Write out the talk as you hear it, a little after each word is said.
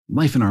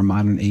Life in our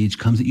modern age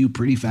comes at you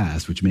pretty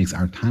fast, which makes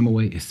our time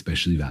away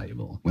especially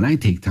valuable. When I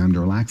take time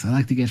to relax, I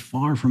like to get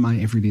far from my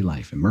everyday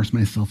life, immerse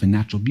myself in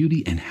natural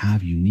beauty, and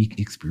have unique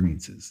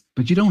experiences.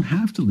 But you don't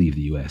have to leave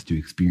the U.S. to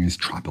experience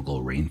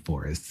tropical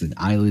rainforests and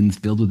islands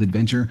filled with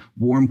adventure,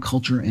 warm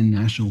culture, and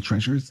national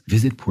treasures.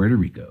 Visit Puerto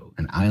Rico,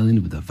 an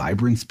island with a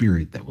vibrant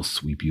spirit that will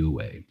sweep you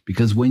away.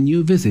 Because when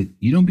you visit,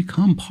 you don't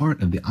become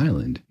part of the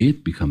island,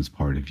 it becomes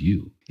part of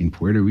you. In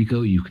Puerto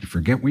Rico, you can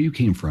forget where you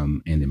came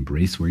from and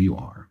embrace where you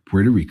are.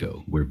 Puerto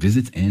Rico, where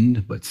visits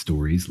end, but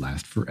stories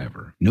last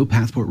forever. No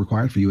passport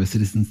required for U.S.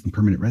 citizens and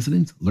permanent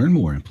residents. Learn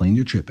more and plan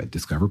your trip at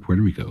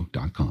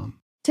discoverpuertorico.com.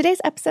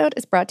 Today's episode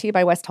is brought to you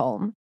by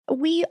Westholme.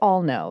 We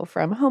all know,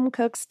 from home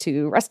cooks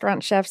to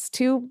restaurant chefs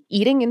to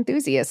eating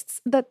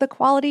enthusiasts, that the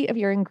quality of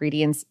your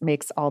ingredients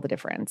makes all the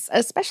difference,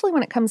 especially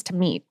when it comes to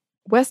meat.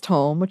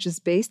 Westholme, which is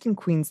based in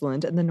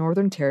Queensland in the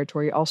Northern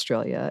Territory,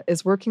 Australia,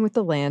 is working with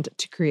the land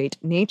to create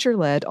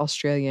nature-led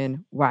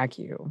Australian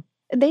Wagyu.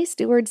 They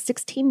steward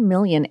 16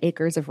 million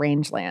acres of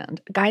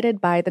rangeland,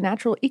 guided by the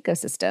natural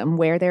ecosystem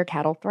where their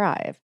cattle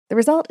thrive. The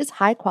result is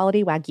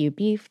high-quality Wagyu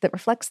beef that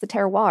reflects the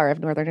terroir of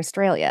Northern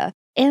Australia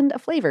and a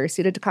flavor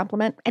suited to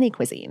complement any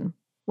cuisine.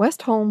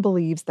 Westholme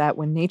believes that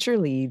when nature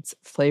leads,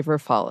 flavor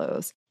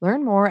follows.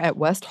 Learn more at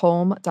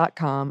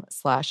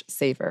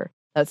westholme.com/savor.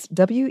 That's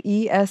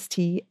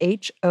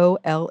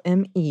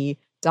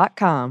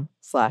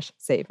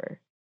WESTHOLME.com/savor.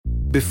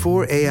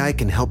 Before AI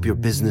can help your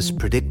business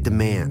predict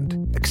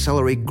demand,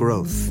 accelerate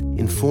growth,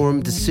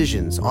 inform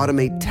decisions,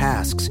 automate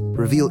tasks,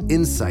 reveal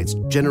insights,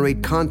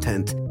 generate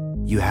content,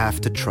 you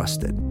have to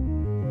trust it.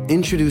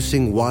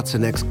 Introducing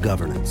watsonx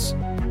Governance,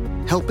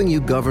 helping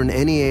you govern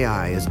any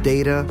AI as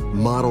data,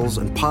 models,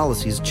 and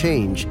policies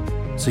change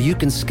so you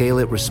can scale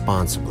it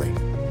responsibly.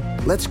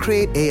 Let's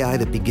create AI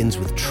that begins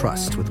with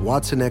trust with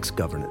watsonx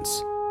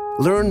Governance.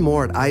 Learn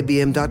more at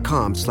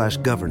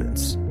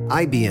ibm.com/governance.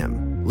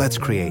 IBM. Let's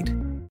create.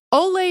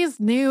 Olay's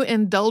new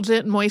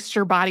Indulgent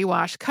Moisture Body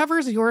Wash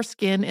covers your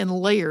skin in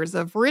layers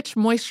of rich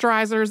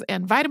moisturizers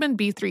and vitamin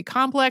B3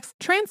 complex,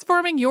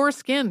 transforming your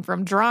skin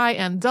from dry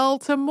and dull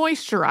to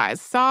moisturized,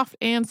 soft,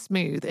 and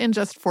smooth in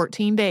just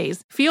 14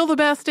 days. Feel the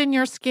best in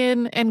your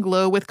skin and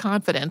glow with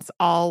confidence,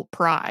 all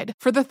pride.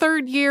 For the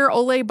third year,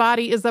 Olay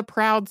Body is a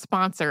proud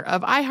sponsor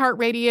of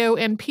iHeartRadio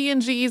and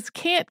P&G's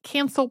Can't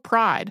Cancel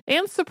Pride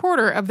and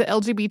supporter of the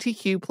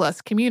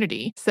LGBTQ+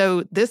 community.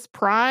 So this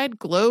pride,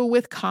 glow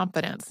with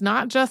confidence,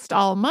 not just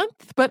all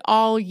month, but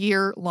all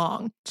year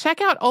long.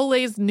 Check out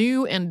Olay's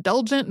new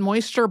Indulgent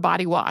Moisture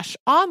Body Wash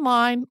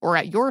online or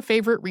at your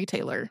favorite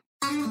retailer.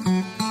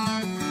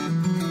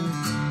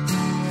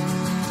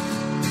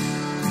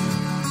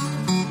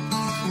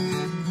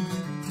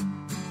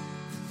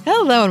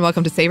 Hello and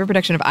welcome to Savor,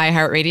 production of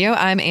iHeartRadio.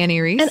 I'm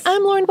Annie Reese. And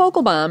I'm Lauren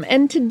Vogelbaum,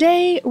 and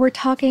today we're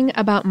talking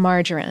about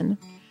margarine.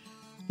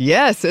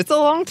 Yes, it's a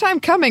long time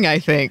coming, I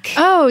think.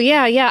 Oh,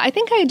 yeah. I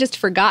think I had just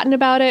forgotten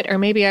about it, or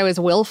maybe I was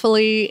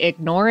willfully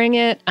ignoring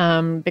it,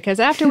 because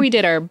after we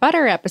did our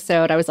butter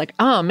episode, I was like,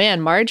 oh, man,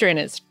 margarine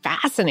is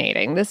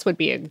fascinating. This would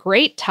be a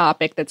great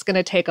topic that's going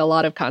to take a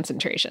lot of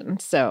concentration,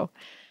 so.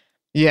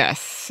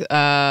 Yes,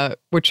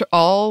 which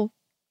all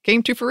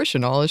came to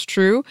fruition, all is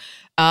true.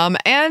 And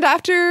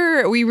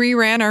after we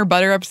reran our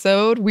butter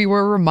episode, we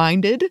were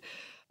reminded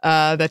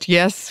that,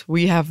 yes,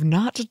 we have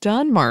not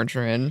done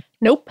margarine.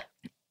 Nope.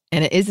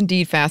 And it is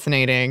indeed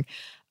fascinating.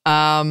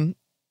 I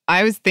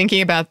was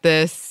thinking about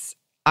this.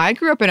 I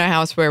grew up in a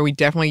house where we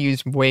definitely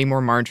used way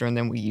more margarine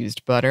than we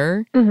used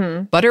butter.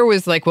 Mm-hmm. Butter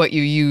was like what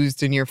you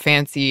used in your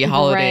fancy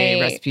holiday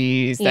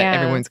recipes that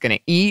everyone's going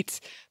to eat.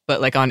 But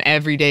like on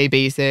everyday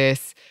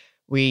basis,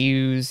 we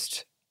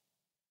used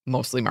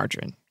mostly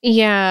margarine.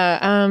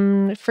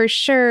 Yeah, for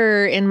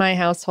sure. In my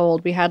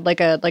household, we had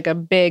like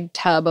a big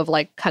tub of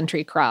like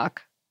country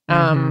crock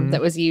that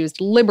was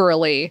used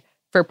liberally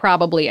for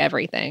probably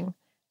everything.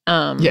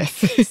 Yes.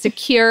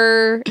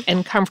 Secure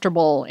and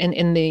comfortable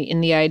in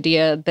the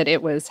idea that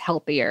it was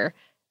healthier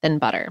than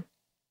butter.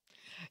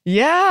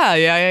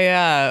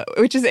 Yeah.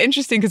 Which is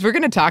interesting because we're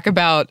going to talk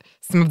about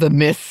some of the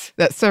myths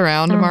that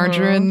surround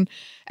margarine.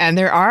 And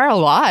there are a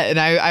lot. And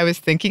I was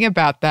thinking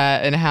about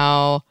that and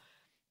how,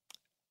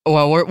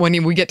 well,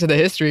 when we get to the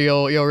history,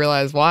 you'll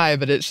realize why.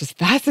 But it's just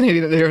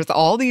fascinating that there's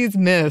all these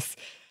myths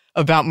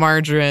about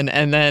margarine,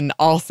 and then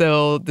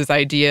also this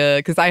idea,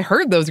 because I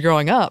heard those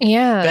growing up.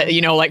 Yeah. That,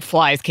 like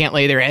flies can't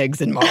lay their eggs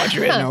in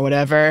margarine or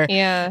whatever.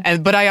 Yeah.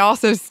 But I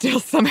also still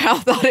somehow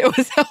thought it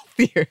was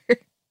healthier.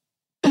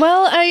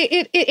 Well,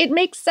 it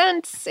makes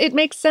sense. It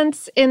makes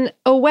sense in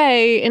a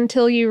way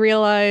until you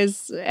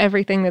realize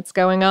everything that's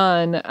going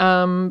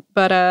on.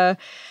 But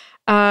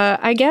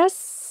I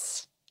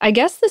guess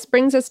this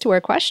brings us to our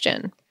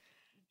question.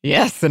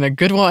 Yes, and a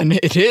good one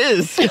it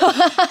is.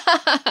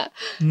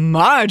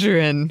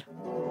 Margarine.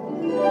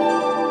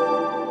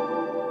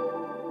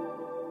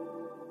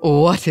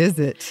 What is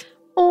it?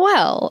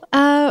 Well,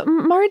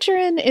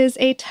 margarine is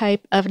a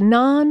type of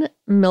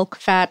non-milk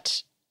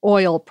fat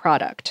oil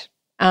product.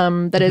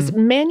 that is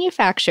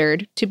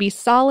manufactured to be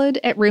solid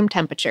at room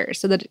temperature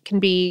so that it can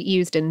be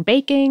used in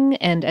baking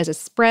and as a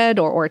spread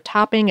or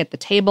topping at the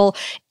table.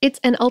 It's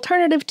an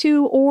alternative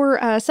to or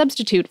a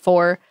substitute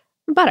for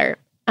butter.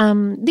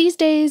 These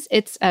days,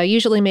 it's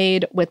usually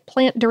made with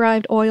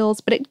plant-derived oils,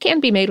 but it can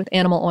be made with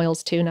animal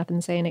oils too.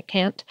 Nothing saying it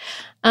can't.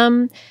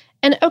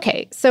 And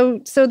okay, so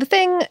the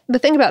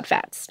thing about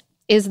fats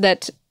is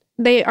that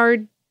they are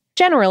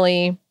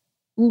generally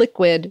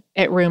liquid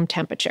at room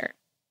temperature,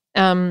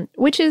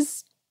 which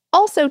is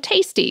also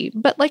tasty,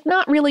 but like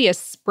not really a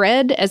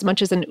spread as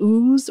much as an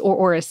ooze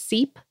or a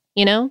seep.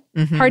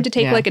 Hard to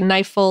take like a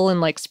knifeful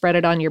and like spread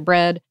it on your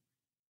bread.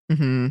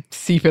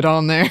 Seep it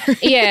on there.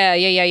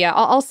 Yeah.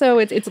 Also,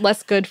 it's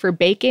less good for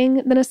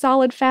baking than a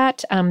solid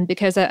fat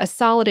because a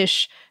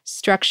solidish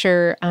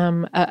structure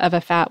of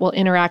a fat will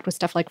interact with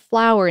stuff like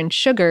flour and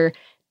sugar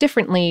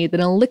differently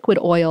than a liquid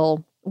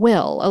oil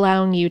will,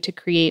 allowing you to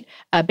create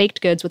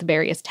baked goods with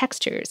various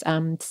textures.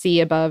 See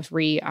above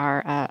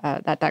our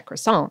that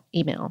croissant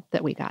email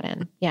that we got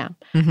in. Yeah.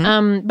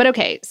 But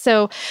okay,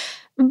 so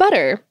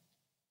butter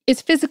is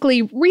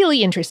physically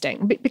really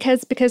interesting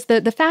because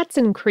the fats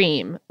in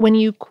cream, when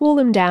you cool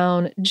them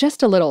down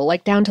just a little,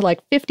 like down to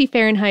like 50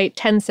 Fahrenheit,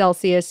 10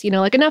 Celsius,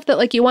 like enough that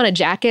like you want a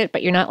jacket,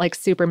 but you're not like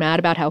super mad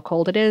about how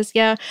cold it is.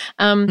 Yeah.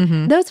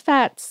 Those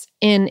fats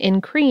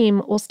in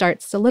cream will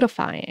start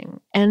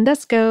solidifying and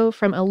thus go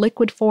from a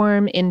liquid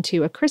form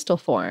into a crystal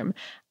form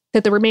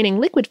that the remaining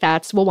liquid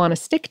fats will want to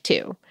stick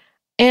to.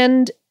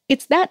 And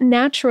it's that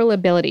natural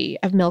ability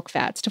of milk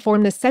fats to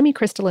form this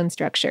semi-crystalline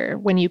structure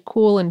when you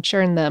cool and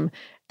churn them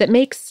that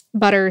makes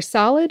butter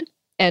solid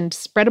and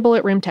spreadable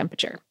at room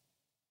temperature.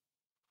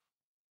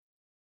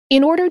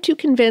 In order to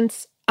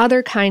convince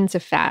other kinds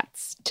of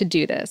fats to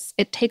do this,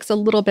 it takes a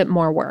little bit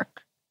more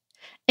work.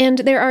 And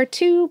there are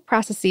two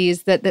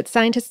processes that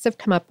scientists have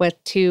come up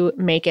with to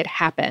make it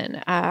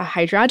happen,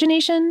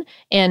 hydrogenation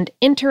and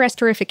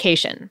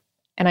interesterification.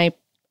 And I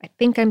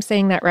think I'm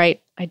saying that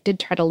right. I did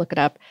try to look it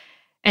up.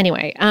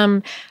 Anyway,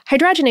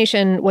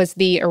 hydrogenation was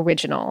the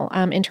original.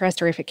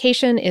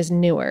 Interesterification is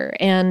newer.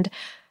 And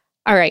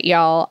all right,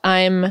 y'all,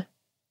 I'm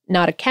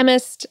not a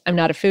chemist. I'm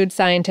not a food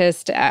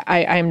scientist.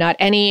 I'm not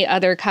any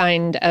other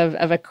kind of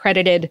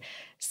accredited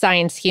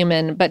science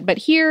human. But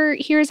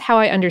here's how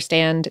I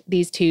understand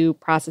these two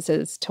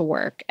processes to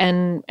work.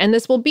 And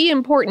this will be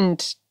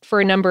important for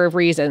a number of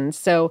reasons.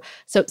 So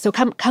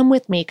come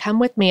with me. Come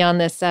with me on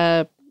this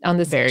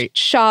very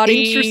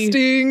shoddy,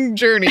 interesting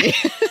journey.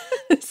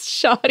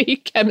 Shoddy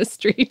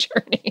chemistry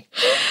journey.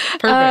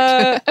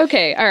 Perfect.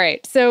 Okay, all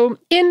right. So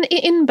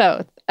in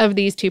both of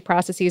these two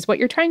processes, what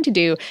you're trying to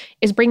do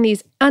is bring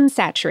these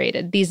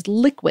unsaturated, these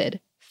liquid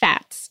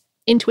fats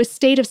into a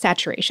state of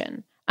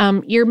saturation.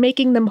 You're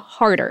making them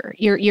harder.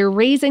 You're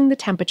raising the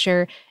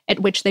temperature at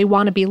which they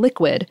want to be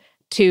liquid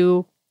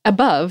to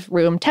above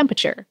room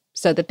temperature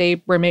so that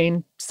they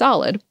remain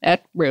solid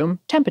at room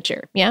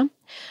temperature. Yeah?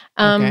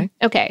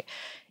 Okay.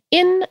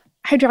 In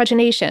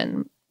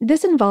hydrogenation,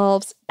 this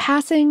involves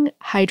passing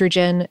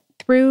hydrogen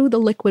through the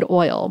liquid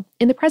oil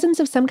in the presence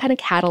of some kind of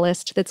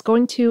catalyst that's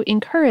going to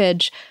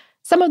encourage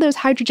some of those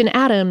hydrogen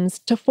atoms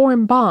to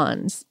form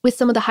bonds with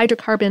some of the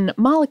hydrocarbon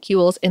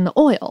molecules in the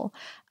oil,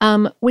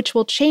 which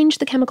will change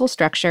the chemical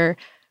structure,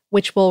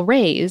 which will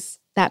raise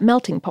that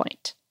melting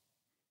point.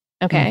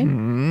 Okay?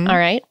 All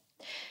right.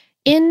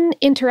 In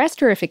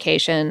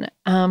interesterification,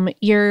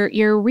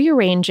 you're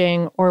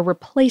rearranging or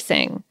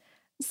replacing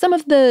some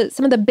of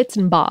the bits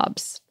and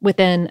bobs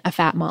within a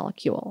fat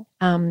molecule,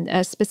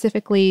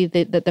 specifically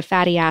the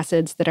fatty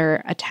acids that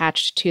are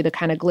attached to the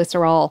kind of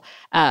glycerol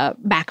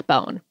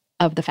backbone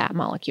of the fat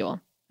molecule.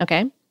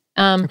 Okay.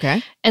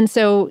 Okay. And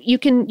so you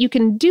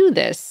can do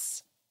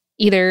this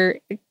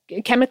either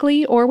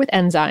chemically or with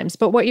enzymes,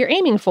 but what you're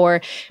aiming for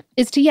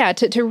is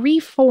to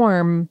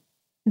reform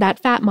that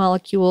fat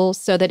molecule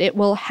so that it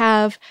will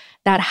have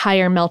that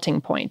higher melting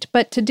point.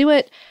 But to do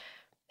it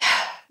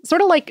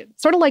sort of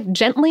like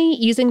gently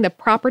using the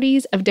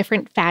properties of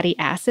different fatty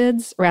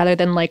acids rather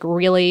than like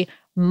really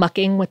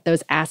mucking with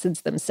those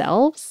acids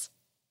themselves.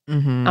 All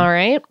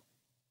right.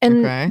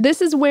 And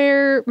this is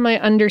where my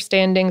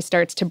understanding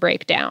starts to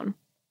break down.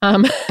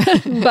 But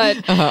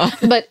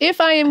if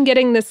I am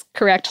getting this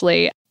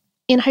correctly,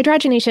 in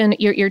hydrogenation,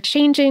 you're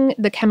changing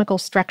the chemical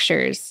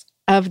structures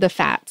of the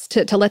fats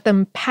to let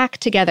them pack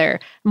together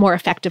more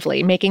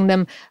effectively, making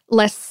them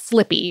less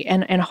slippy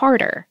and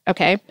harder,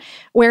 okay?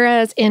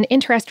 Whereas in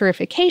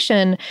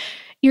interesterification,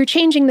 you're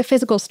changing the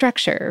physical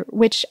structure,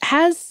 which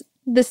has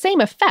the same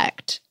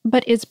effect,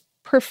 but is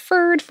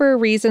preferred for a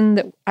reason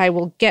that I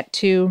will get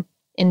to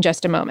in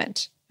just a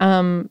moment.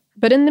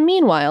 But in the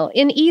meanwhile,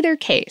 in either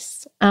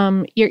case,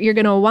 you're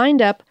going to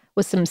wind up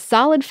with some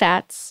solid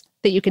fats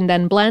that you can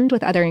then blend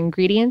with other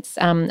ingredients,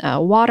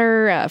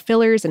 water,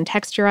 fillers and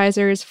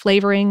texturizers,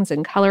 flavorings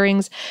and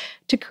colorings,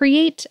 to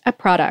create a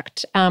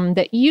product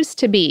that used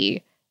to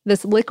be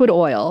this liquid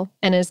oil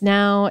and is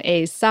now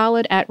a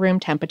solid at room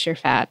temperature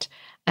fat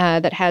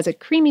that has a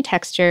creamy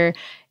texture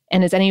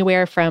and is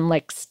anywhere from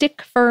like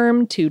stick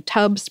firm to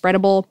tub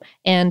spreadable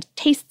and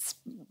tastes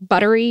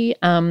buttery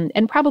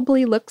and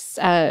probably looks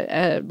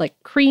like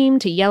cream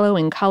to yellow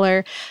in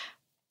color,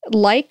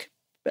 like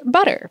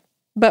butter,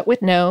 but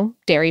with no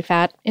dairy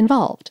fat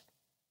involved.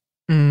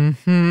 Wow.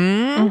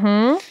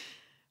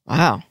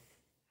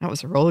 That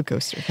was a roller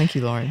coaster. Thank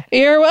you, Lauren.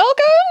 You're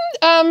welcome.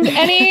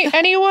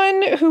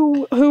 Anyone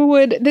who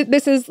would,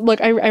 this is, look,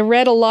 I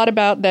read a lot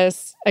about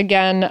this.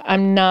 Again,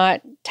 I'm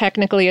not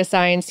technically a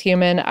science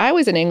human. I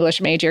was an English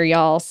major,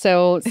 y'all.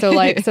 So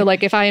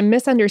if I am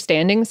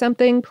misunderstanding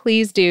something,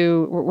 please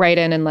do write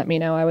in and let me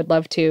know. I would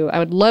love to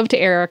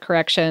air a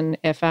correction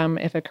if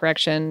a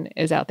correction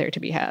is out there to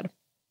be had.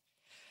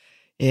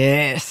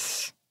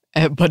 Yes.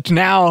 But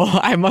now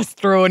I must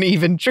throw an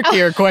even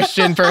trickier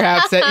question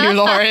perhaps at you,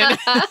 Lauren.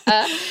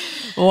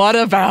 What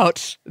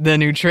about the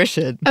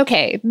nutrition?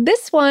 Okay,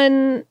 this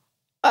one,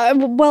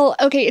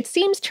 it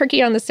seems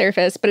tricky on the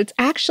surface, but it's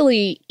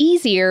actually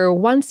easier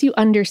once you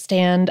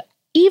understand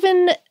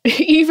even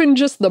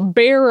just the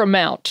bare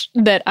amount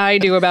that I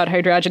do about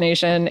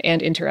hydrogenation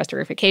and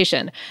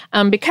interesterification.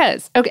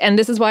 Because, and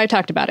this is why I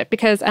talked about it,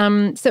 because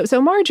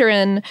so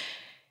margarine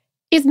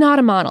is not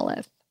a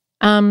monolith.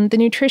 The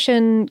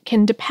nutrition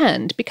can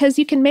depend because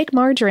you can make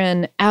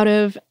margarine out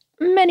of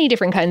many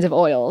different kinds of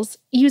oils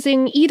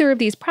using either of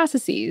these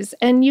processes,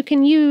 and you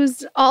can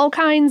use all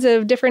kinds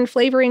of different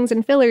flavorings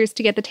and fillers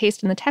to get the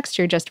taste and the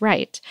texture just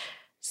right.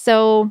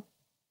 So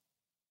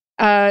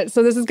this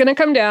is going to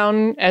come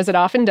down, as it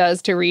often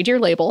does, to read your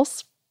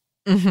labels.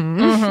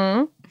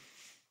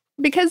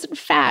 Because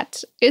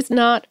fat is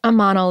not a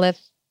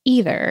monolith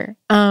either.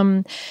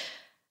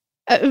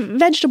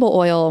 Vegetable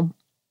oil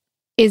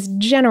is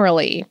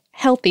generally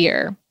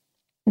healthier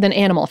than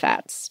animal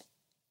fats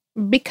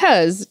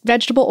because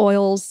vegetable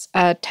oils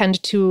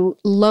tend to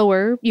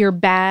lower your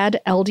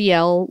bad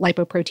LDL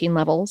lipoprotein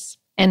levels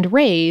and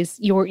raise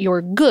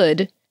your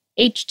good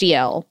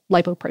HDL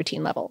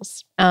lipoprotein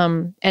levels.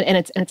 And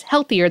it's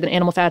healthier than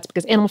animal fats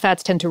because animal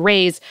fats tend to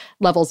raise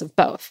levels of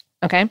both,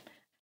 okay?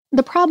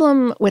 The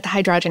problem with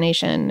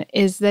hydrogenation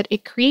is that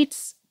it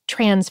creates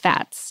trans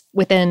fats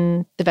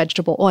within the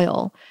vegetable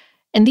oil.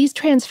 And these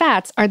trans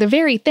fats are the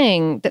very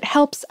thing that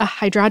helps a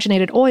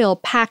hydrogenated oil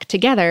pack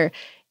together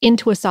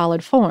into a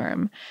solid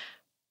form,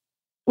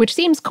 which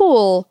seems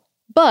cool,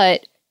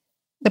 but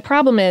the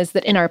problem is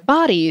that in our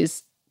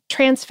bodies,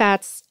 trans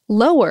fats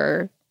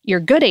lower your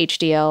good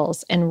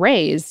HDLs and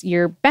raise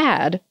your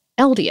bad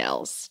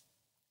LDLs.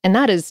 And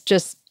that is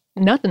just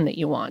nothing that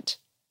you want.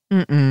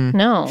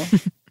 No.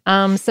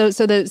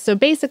 So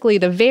basically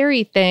the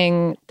very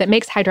thing that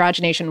makes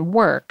hydrogenation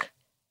work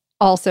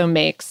also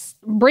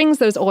brings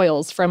those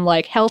oils from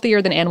like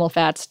healthier than animal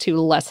fats to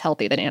less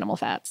healthy than animal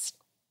fats.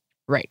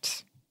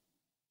 Right.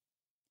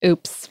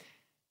 Oops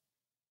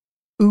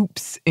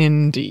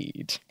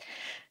indeed.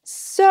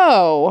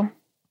 So,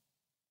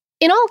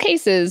 in all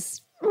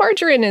cases,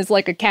 margarine is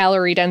like a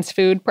calorie-dense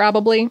food,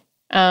 probably.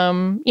 There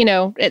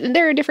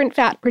are different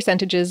fat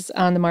percentages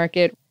on the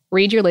market.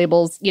 Read your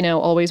labels,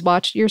 always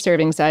watch your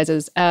serving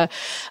sizes. But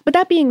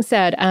that being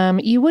said,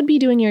 you would be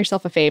doing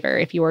yourself a favor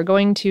if you are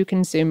going to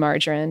consume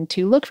margarine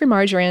to look for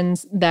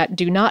margarines that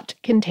do not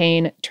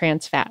contain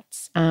trans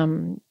fats.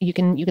 You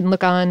can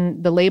look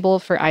on the label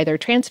for either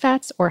trans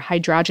fats or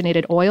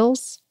hydrogenated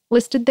oils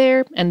listed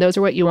there, and those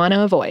are what you want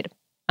to avoid.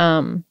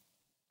 Yeah.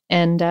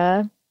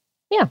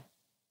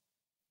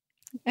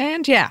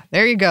 And yeah,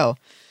 there you go.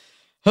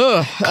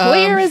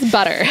 Clear as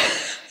butter.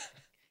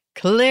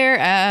 Clear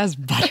as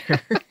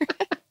butter.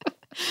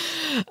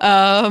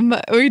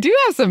 We do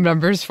have some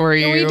numbers for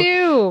you. We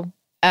do.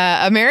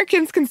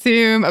 Americans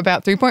consume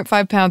about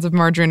 3.5 pounds of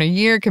margarine a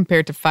year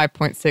compared to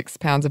 5.6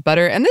 pounds of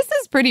butter. And this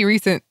is pretty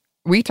recent.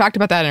 We talked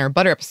about that in our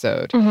butter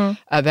episode,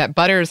 that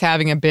butter is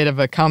having a bit of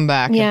a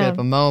comeback, a bit of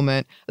a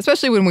moment,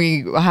 especially when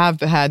we have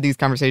had these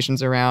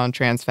conversations around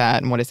trans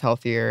fat and what is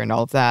healthier and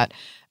all of that.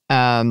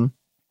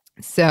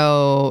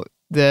 So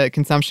the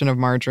consumption of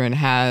margarine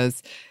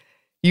has...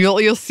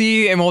 You'll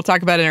see, and we'll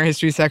talk about it in our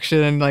history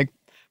section, like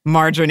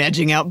margarine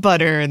edging out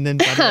butter and then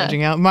butter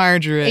edging out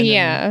margarine.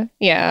 Yeah.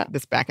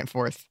 This back and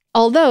forth.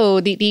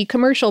 Although the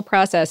commercial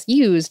process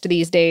used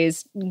these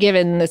days,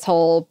 given this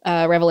whole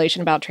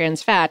revelation about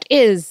trans fat,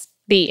 is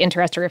the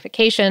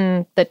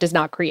interesterification that does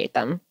not create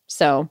them.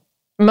 So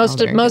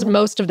most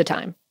of the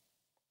time.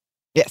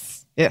 Yes.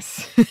 In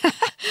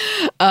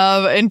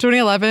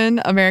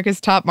 2011, America's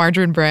top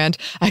margarine brand,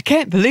 I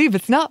can't believe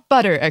it's not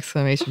butter! !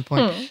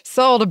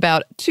 Sold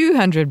about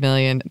 $200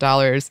 million.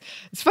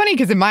 It's funny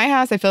because in my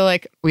house, I feel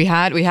like we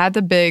had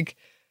the big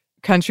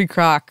Country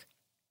Crock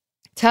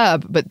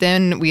tub, but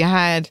then we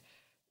had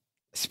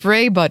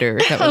spray butter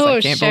that was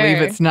I can't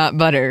believe it's not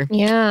butter.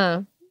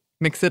 Yeah.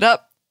 Mix it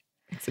up.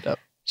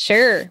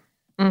 Sure.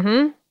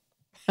 Oh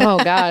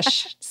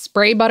gosh.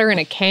 Spray butter in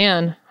a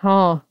can.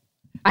 Oh.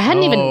 I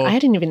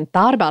hadn't even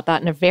thought about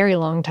that in a very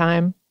long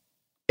time.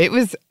 It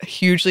was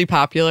hugely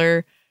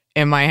popular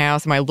in my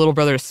house. My little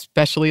brother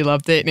especially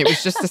loved it. And it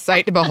was just a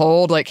sight to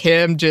behold, like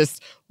him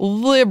just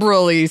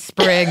liberally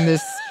spraying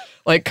this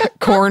like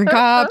corn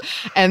cob.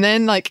 And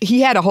then like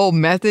he had a whole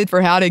method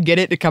for how to get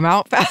it to come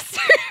out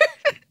faster.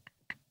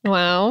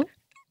 Wow.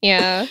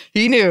 Yeah.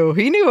 He knew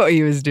what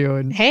he was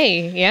doing.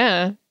 Hey,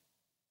 yeah.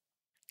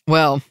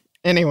 Well,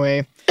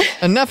 anyway,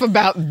 enough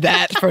about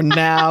that for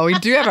now. We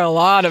do have a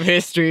lot of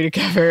history to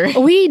cover.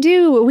 We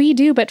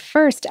do. But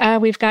first,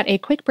 we've got a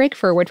quick break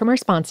for a word from our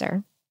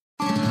sponsor.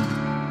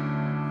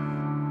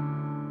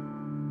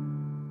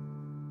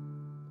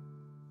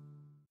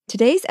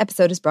 Today's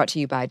episode is brought to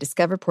you by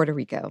Discover Puerto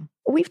Rico.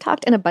 We've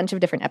talked in a bunch of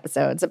different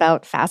episodes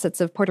about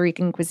facets of Puerto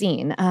Rican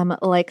cuisine,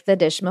 like the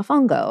dish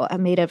mofongo,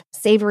 made of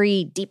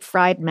savory,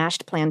 deep-fried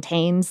mashed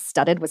plantains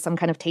studded with some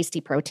kind of tasty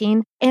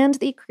protein, and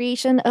the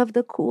creation of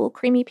the cool,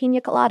 creamy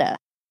pina colada.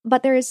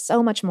 But there is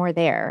so much more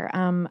there.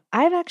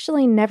 I've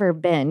actually never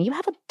been. You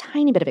have a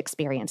tiny bit of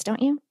experience,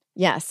 don't you?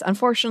 Yes,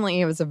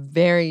 unfortunately, it was a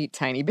very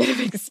tiny bit of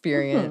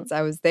experience.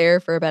 I was there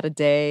for about a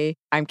day.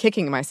 I'm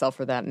kicking myself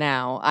for that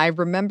now. I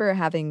remember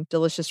having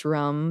delicious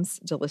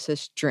rums,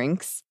 delicious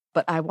drinks,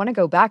 but I want to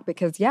go back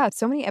because,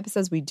 so many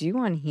episodes we do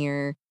on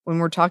here when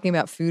we're talking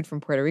about food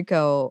from Puerto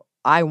Rico.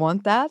 I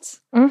want that,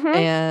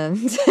 and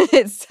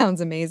it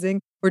sounds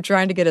amazing. We're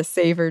trying to get a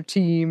Savor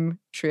team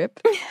trip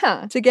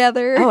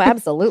together. Oh,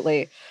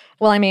 absolutely.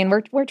 Well, I mean,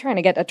 we're trying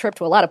to get a trip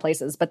to a lot of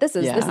places, but this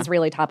is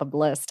really top of the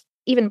list.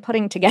 Even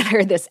putting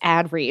together this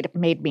ad read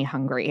made me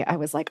hungry. I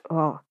was like,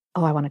 oh,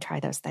 I want to try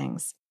those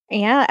things.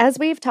 Yeah, as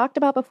we've talked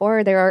about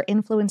before, there are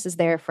influences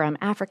there from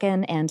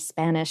African and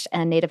Spanish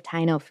and native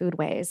Taino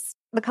foodways.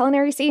 The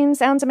culinary scene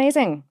sounds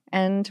amazing,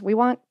 and we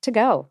want to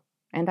go,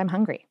 and I'm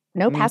hungry.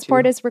 No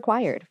passport is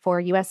required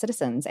for U.S.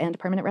 citizens and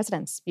permanent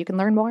residents. You can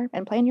learn more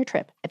and plan your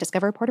trip at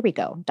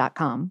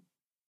discoverpuertorico.com.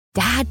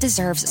 Dad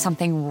deserves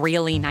something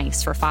really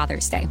nice for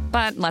Father's Day,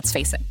 but let's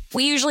face it,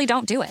 we usually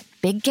don't do it.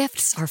 Big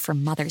gifts are for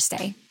Mother's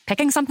Day.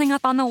 Picking something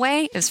up on the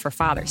way is for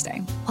Father's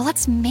Day. Well,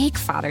 let's make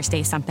Father's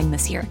Day something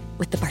this year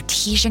with the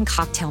Bartesian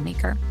Cocktail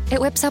Maker. It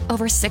whips up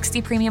over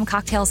 60 premium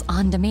cocktails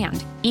on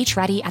demand, each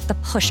ready at the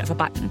push of a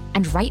button.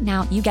 And right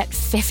now, you get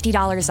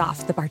 $50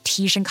 off the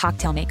Bartesian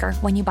Cocktail Maker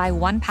when you buy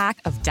one pack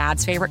of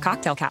Dad's favorite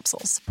cocktail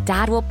capsules.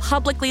 Dad will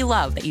publicly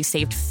love that you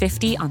saved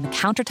 $50 on the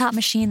countertop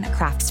machine that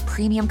crafts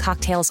premium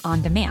cocktails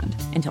on demand.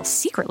 And he'll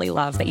secretly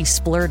love that you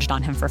splurged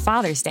on him for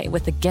Father's Day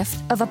with the gift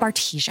of a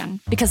Bartesian.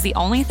 Because the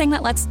only thing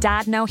that lets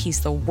Dad know he's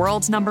the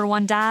world's number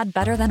one dad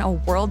better than a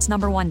world's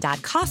number one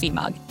dad coffee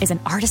mug is an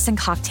artisan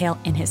cocktail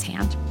in his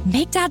hand.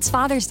 Make Dad's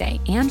Father's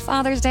Day and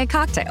Father's Day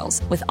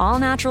cocktails with all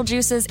natural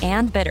juices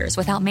and bitters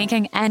without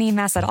making any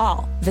mess at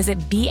all. Visit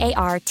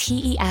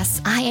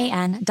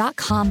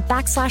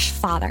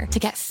BARTESIAN.com/father to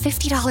get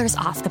 $50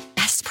 off the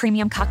best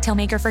premium cocktail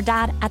maker for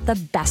Dad at the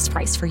best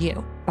price for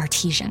you.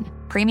 Bartesian.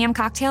 Premium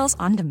cocktails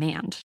on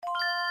demand.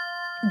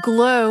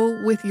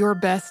 Glow with your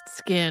best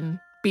skin.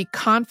 Be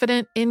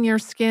confident in your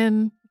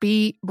skin.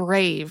 Be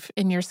brave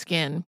in your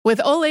skin. With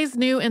Olay's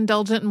new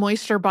Indulgent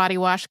Moisture Body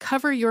Wash,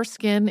 cover your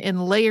skin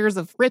in layers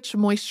of rich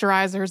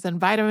moisturizers and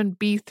vitamin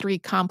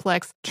B3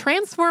 complex,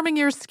 transforming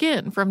your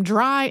skin from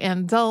dry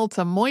and dull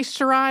to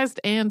moisturized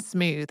and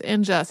smooth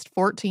in just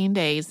 14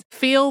 days.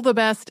 Feel the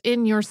best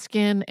in your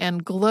skin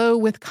and glow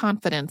with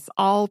confidence,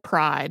 all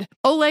pride.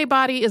 Olay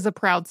Body is a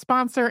proud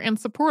sponsor and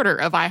supporter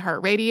of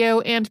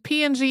iHeartRadio and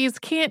P&G's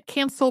Can't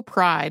Cancel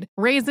Pride,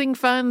 raising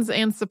funds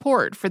and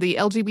support for the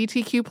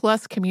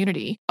LGBTQ+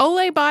 community.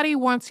 Olay Body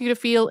wants you to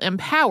feel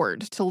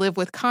empowered to live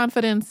with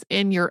confidence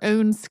in your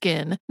own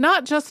skin,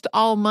 not just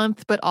all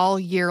month, but all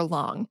year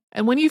long.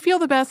 And when you feel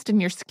the best in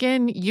your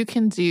skin, you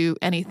can do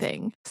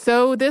anything.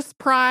 So this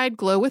pride,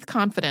 glow with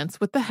confidence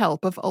with the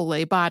help of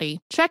Olay Body.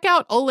 Check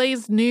out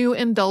Olay's new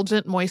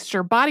Indulgent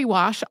Moisture Body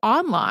Wash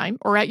online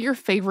or at your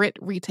favorite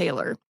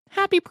retailer.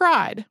 Happy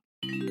Pride!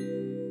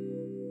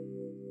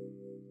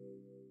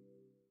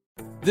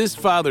 This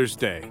Father's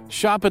Day,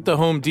 shop at the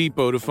Home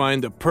Depot to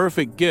find the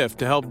perfect gift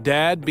to help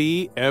Dad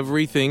be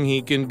everything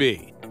he can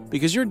be.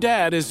 Because your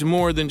dad is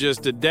more than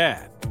just a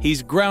dad.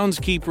 He's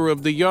groundskeeper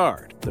of the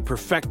yard, the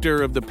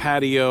perfecter of the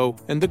patio,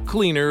 and the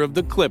cleaner of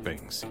the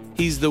clippings.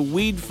 He's the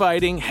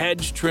weed-fighting,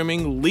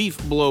 hedge-trimming,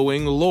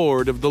 leaf-blowing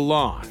lord of the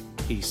lawn.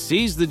 He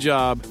sees the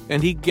job,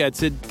 and he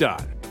gets it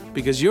done.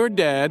 Because your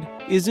dad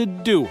is a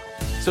doer.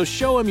 So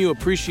show him you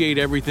appreciate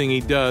everything he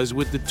does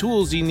with the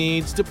tools he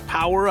needs to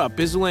power up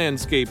his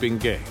landscaping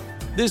game.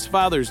 This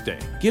Father's Day,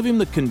 give him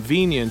the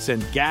convenience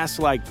and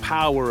gas-like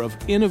power of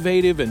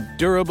innovative and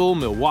durable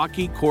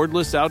Milwaukee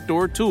cordless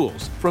outdoor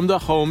tools from the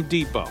Home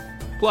Depot.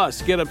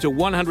 Plus, get up to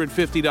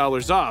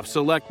 $150 off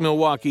select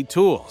Milwaukee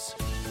tools.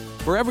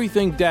 For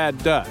everything Dad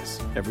does,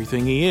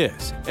 everything he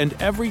is, and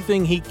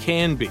everything he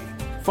can be,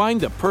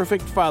 find the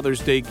perfect Father's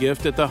Day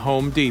gift at the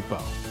Home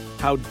Depot.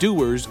 How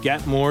doers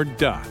get more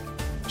done.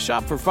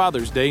 Shop for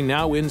Father's Day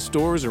now in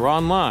stores or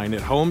online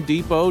at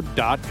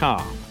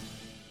homedepot.com.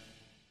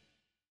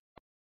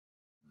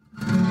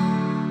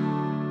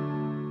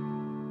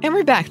 And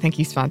we're back. Thank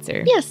you,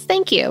 sponsor. Yes,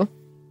 thank you.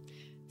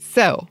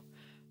 So,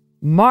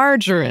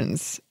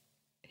 margarine's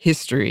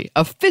history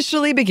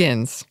officially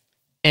begins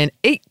in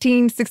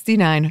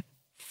 1869,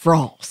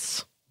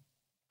 France.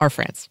 or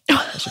France.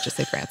 I should just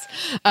say France.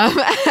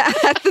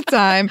 At the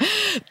time,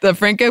 the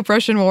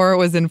Franco-Prussian War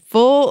was in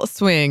full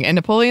swing, and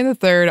Napoleon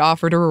III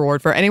offered a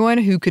reward for anyone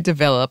who could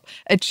develop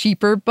a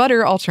cheaper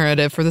butter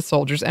alternative for the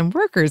soldiers and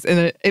workers.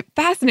 And it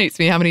fascinates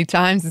me how many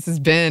times this has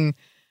been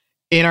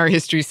in our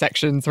history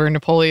sections where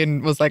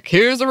Napoleon was like,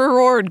 here's a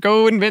reward,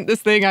 go invent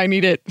this thing, I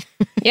need it.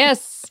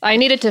 Yes, I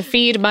need it to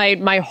feed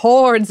my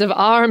hordes of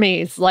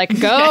armies. Like,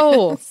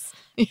 go.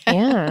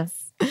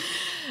 Yes.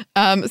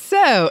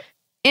 So,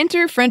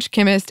 enter French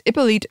chemist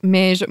Hippolyte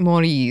Mege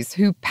Maurice,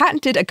 who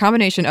patented a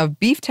combination of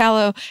beef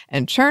tallow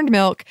and churned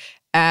milk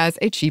as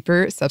a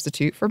cheaper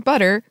substitute for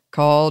butter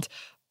called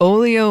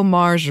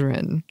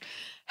oleomargarine.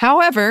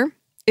 However,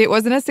 it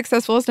wasn't as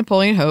successful as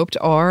Napoleon hoped,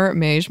 or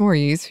Mege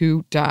Maurice,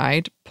 who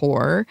died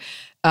poor.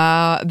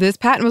 This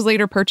patent was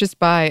later purchased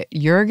by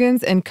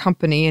Jurgens and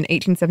Company in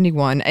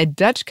 1871, a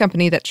Dutch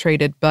company that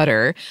traded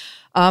butter.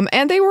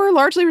 And they were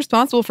largely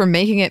responsible for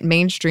making it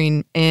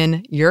mainstream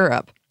in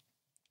Europe.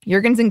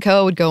 Jurgens and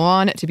Co. would go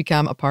on to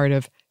become a part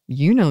of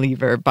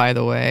Unilever, by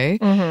the way.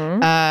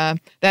 Mm-hmm.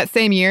 That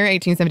same year,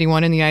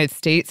 1871, in the United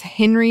States,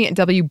 Henry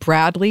W.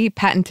 Bradley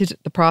patented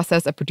the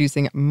process of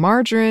producing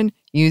margarine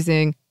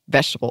using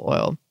vegetable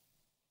oil.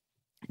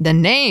 The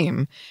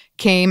name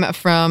came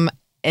from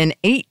an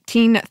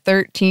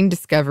 1813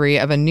 discovery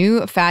of a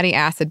new fatty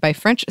acid by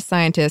French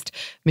scientist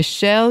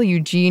Michel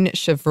Eugène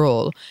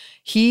Chevreul.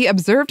 He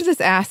observed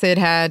this acid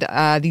had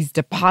these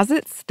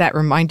deposits that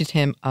reminded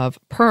him of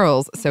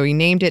pearls, so he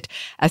named it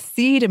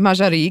acide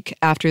magérique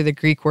after the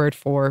Greek word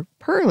for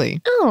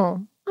pearly.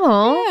 Oh.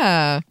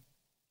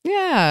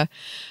 Yeah.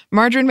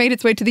 Margarine made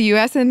its way to the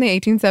U.S. in the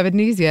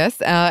 1870s, yes.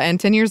 And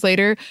 10 years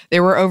later,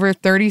 there were over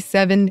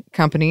 37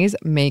 companies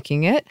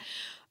making it.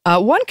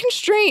 One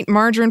constraint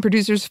margarine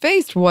producers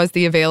faced was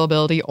the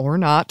availability or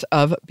not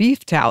of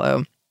beef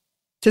tallow.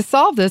 To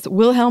solve this,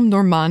 Wilhelm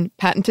Normann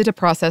patented a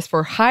process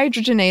for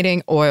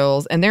hydrogenating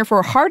oils and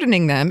therefore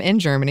hardening them in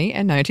Germany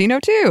in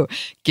 1902,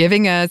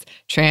 giving us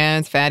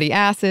trans fatty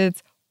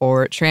acids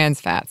or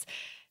trans fats.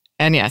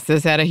 And yes,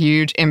 this had a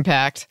huge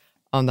impact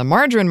on the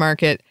margarine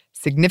market,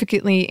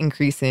 significantly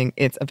increasing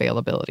its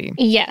availability.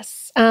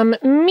 Yes.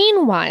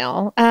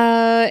 Meanwhile,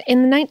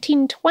 in the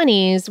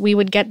 1920s, we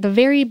would get the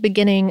very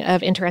beginning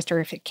of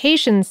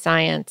interesterification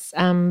science,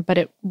 but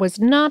it was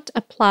not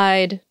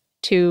applied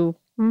to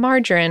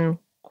margarine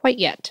quite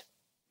yet.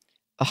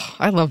 Oh,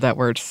 I love that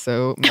word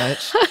so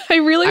much. I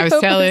really I was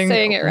hope telling I'm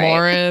saying it right.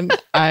 Lauren,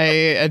 I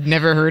had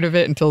never heard of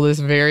it until this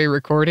very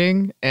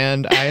recording,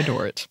 and I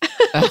adore it.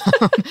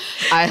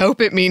 I hope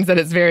it means that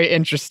it's very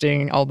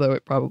interesting, although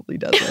it probably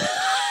doesn't.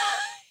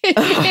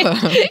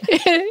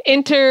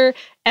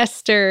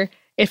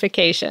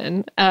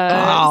 Interesterification.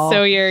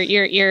 So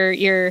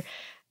you're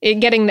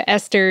getting the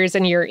esters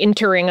and you're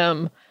entering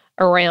them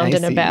around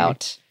and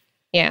about.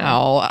 Yeah.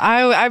 Oh,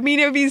 I mean,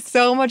 it would be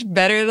so much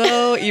better,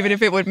 though, even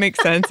if it would make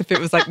sense if it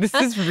was like, this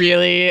is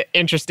really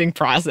interesting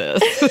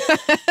process.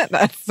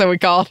 So we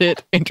called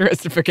it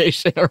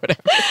interestification or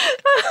whatever.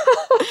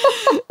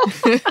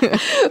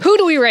 Who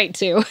do we write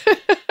to?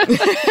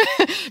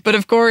 But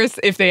of course,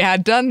 if they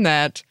had done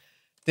that,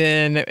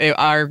 then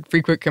our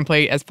frequent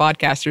complaint as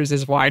podcasters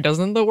is, why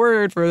doesn't the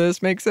word for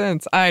this make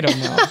sense? I don't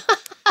know.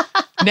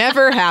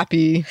 Never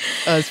happy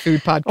as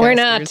food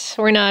podcasters.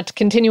 We're not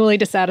continually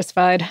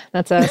dissatisfied.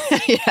 That's us.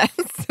 Yes.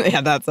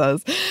 Yeah, that's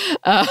us.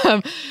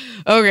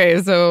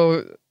 Okay,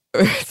 so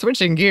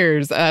switching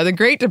gears, the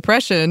Great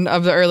Depression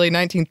of the early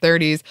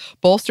 1930s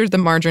bolstered the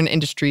margarine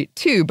industry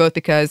too, both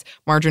because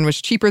margarine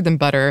was cheaper than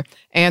butter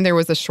and there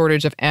was a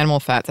shortage of animal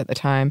fats at the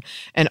time.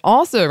 And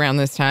also around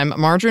this time,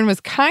 margarine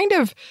was kind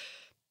of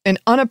an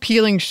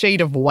unappealing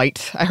shade of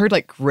white. I heard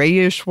like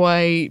grayish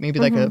white, maybe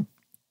like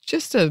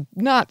just a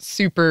not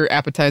super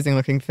appetizing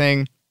looking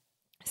thing.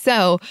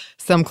 So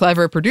some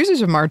clever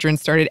producers of margarine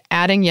started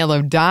adding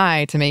yellow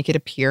dye to make it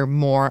appear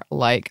more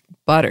like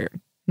butter.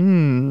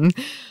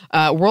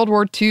 World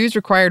War II's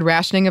required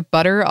rationing of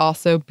butter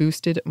also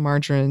boosted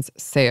margarine's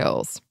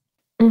sales.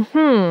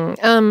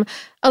 Although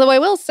I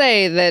will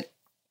say that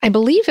I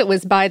believe it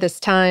was by this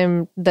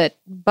time that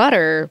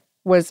butter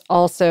was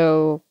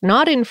also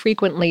not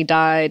infrequently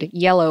dyed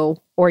yellow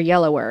or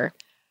yellower.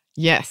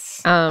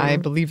 Yes, I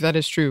believe that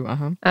is true.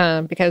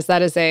 Because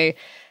that is a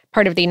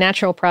part of the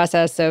natural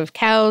process of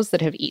cows that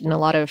have eaten a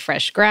lot of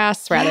fresh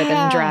grass rather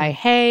than dry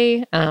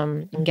hay,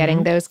 and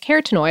getting those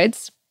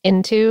carotenoids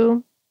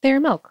into their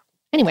milk.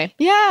 Anyway.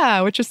 Yeah,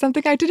 which is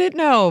something I didn't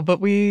know, but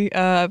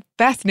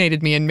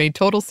fascinated me and made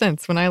total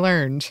sense when I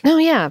learned. Oh,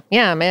 yeah.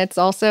 Yeah, it's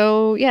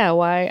also,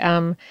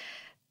 why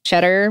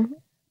cheddar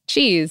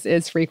cheese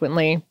is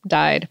frequently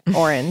dyed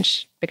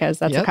orange, because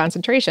that's a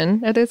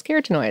concentration of those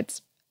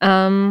carotenoids.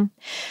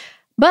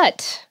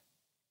 But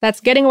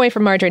that's getting away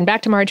from margarine.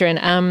 Back to margarine.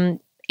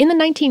 In the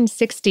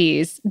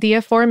 1960s, the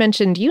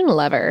aforementioned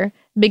Unilever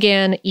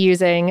began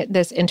using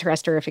this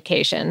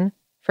interesterification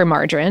for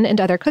margarine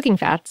and other cooking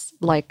fats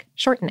like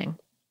shortening.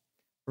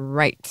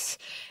 Right.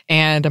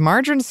 And a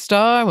margarine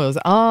star was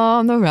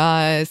on the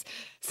rise.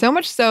 So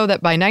much so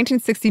that by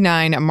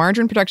 1969,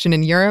 margarine production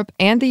in Europe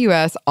and the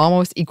U.S.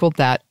 almost equaled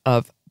that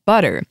of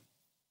butter.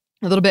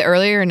 A little bit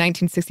earlier in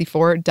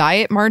 1964,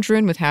 diet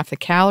margarine with half the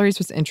calories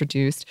was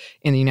introduced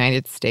in the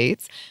United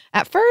States.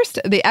 At first,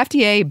 the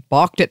FDA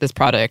balked at this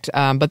product,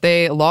 but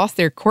they lost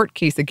their court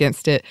case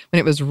against it when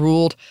it was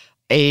ruled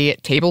a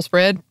table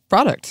spread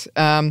product.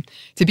 To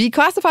be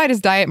classified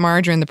as diet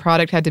margarine, the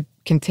product had to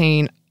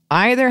contain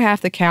either half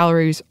the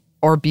calories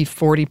or be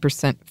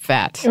 40%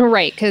 fat.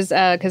 Right, because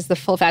the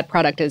full fat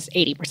product is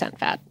 80%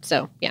 fat.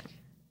 So, yeah.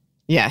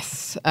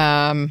 Yes.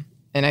 And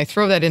I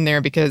throw that in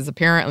there because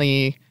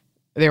apparently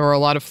there were a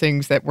lot of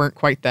things that weren't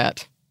quite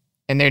that,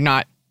 and they're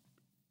not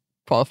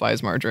qualify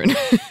as margarine,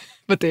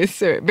 but they're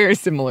very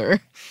similar.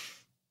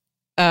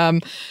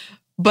 But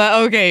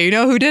okay, you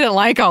know who didn't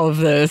like all of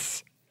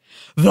this?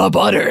 The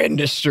butter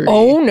industry.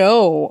 Oh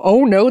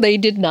no, they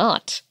did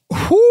not.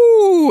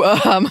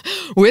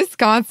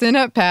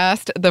 Wisconsin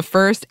passed the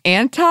first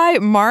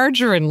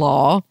anti-margarine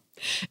law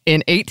in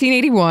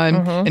 1881,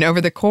 and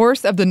over the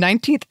course of the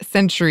 19th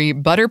century,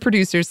 butter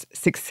producers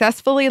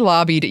successfully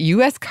lobbied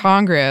U.S.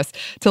 Congress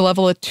to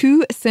level a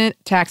 2-cent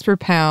tax per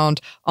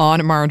pound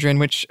on margarine,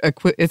 which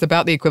is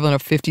about the equivalent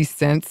of 50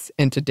 cents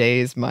in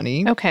today's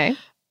money. Okay.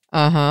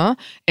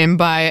 And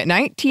by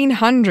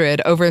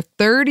 1900, over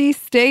 30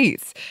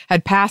 states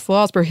had passed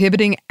laws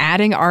prohibiting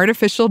adding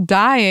artificial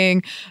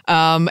dyeing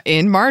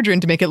in margarine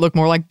to make it look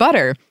more like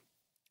butter.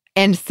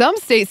 And some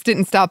states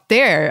didn't stop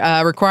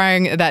there,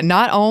 requiring that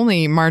not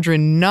only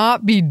margarine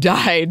not be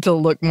dyed to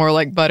look more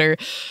like butter,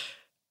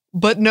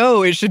 but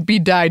no, it should be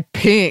dyed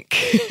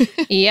pink.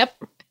 Yep.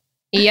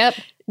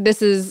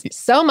 This is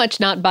so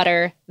much not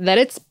butter that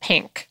it's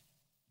pink.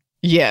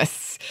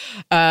 Yes.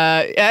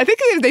 I think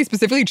they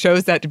specifically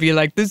chose that to be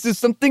like, this is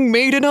something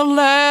made in a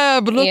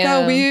lab. Look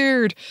how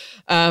weird.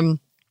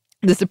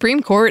 The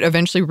Supreme Court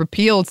eventually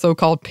repealed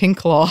so-called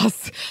pink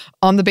laws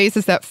on the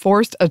basis that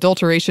forced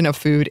adulteration of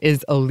food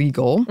is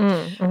illegal.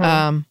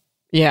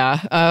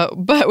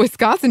 But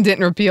Wisconsin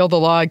didn't repeal the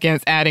law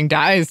against adding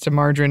dyes to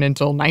margarine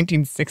until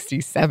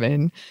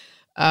 1967.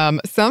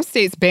 Some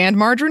states banned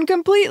margarine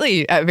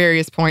completely at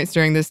various points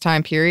during this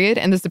time period,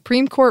 and the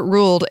Supreme Court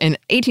ruled in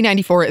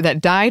 1894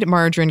 that dyed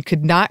margarine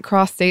could not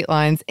cross state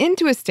lines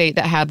into a state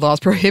that had laws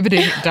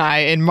prohibiting dye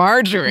in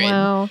margarine.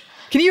 Wow.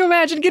 Can you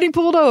imagine getting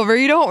pulled over?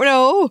 You don't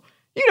know.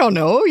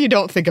 You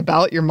don't think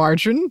about your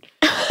margarine.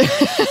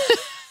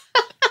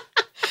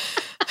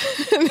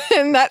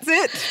 And that's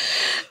it.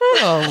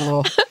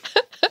 Oh.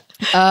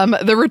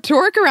 The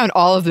rhetoric around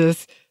all of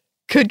this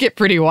could get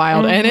pretty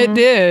wild, and it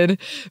did.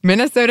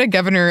 Minnesota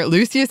Governor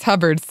Lucius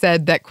Hubbard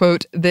said that,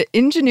 quote, the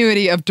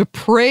ingenuity of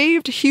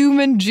depraved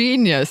human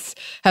genius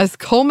has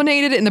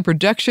culminated in the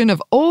production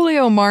of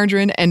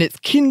oleomargarine and its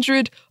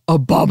kindred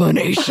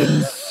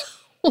abominations.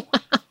 Wow.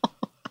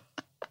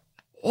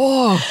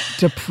 Oh,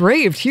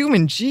 depraved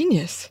human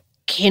genius.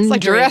 Kindred. It's like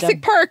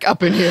Jurassic Park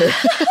up in here.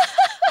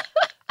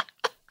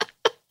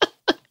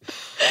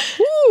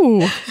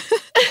 Ooh.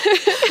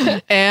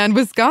 And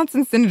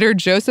Wisconsin Senator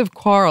Joseph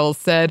Quarles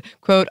said,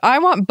 quote, I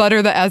want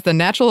butter that has the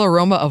natural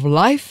aroma of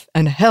life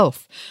and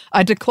health.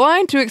 I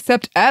decline to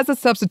accept as a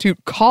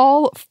substitute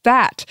caul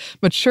fat,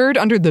 matured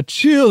under the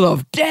chill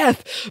of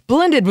death,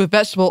 blended with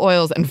vegetable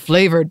oils and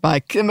flavored by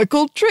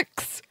chemical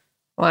tricks.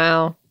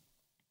 Wow.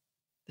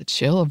 The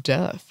chill of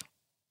death.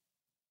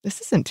 This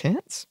is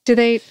intense.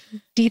 Do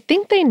you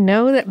think they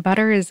know that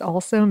butter is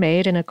also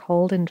made in a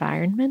cold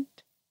environment?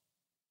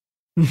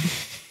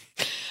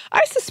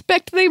 I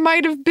suspect they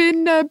might have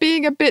been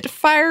being a bit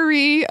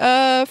fiery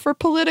for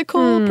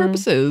political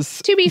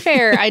purposes. To be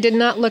fair, I did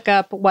not look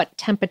up what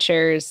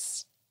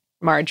temperatures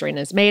margarine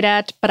is made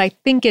at, but I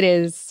think it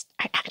is.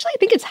 I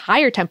think it's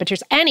higher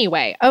temperatures.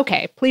 Anyway,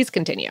 okay, please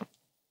continue.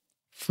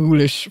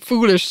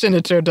 Foolish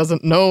senator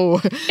doesn't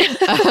know.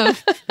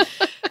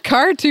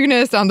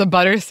 Cartoonists on the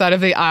butter side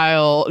of the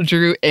aisle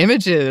drew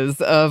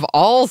images of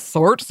all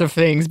sorts of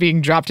things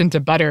being dropped into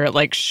butter,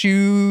 like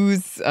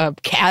shoes,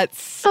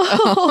 cats.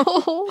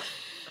 Oh.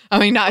 I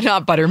mean,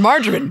 not butter,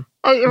 margarine.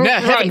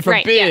 Heaven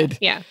forbid. Right,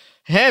 yeah.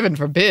 Heaven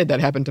forbid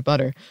that happened to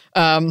butter.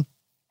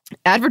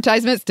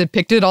 Advertisements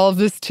depicted all of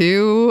this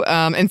too.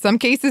 In some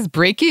cases,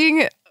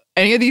 breaking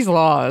any of these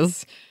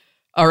laws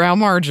around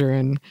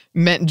margarine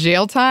meant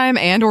jail time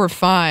and or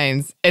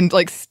fines, and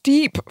like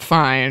steep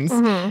fines.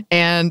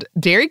 And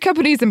dairy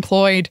companies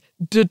employed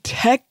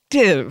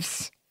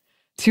detectives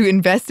to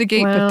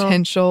investigate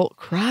potential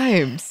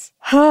crimes.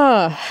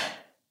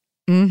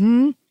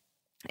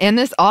 And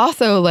this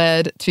also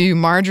led to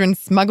margarine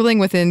smuggling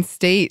within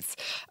states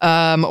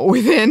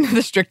within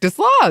the strictest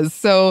laws.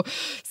 So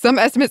some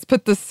estimates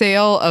put the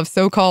sale of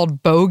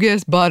so-called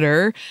bogus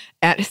butter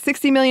at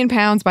 60 million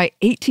pounds by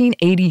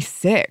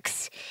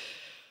 1886.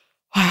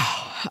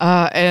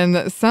 Wow.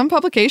 And some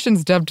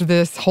publications dubbed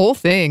this whole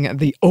thing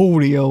the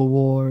Oleo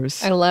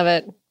Wars. I love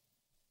it.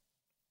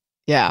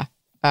 Yeah.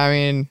 I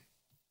mean,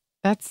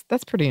 that's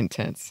pretty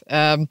intense.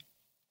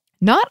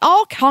 Not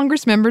all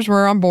Congress members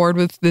were on board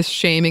with this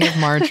shaming of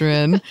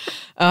margarine.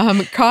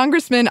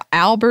 Congressman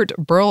Albert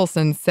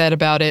Burleson said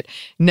about it,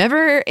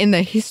 "Never in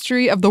the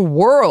history of the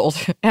world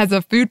has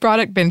a food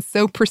product been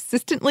so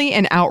persistently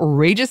and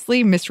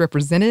outrageously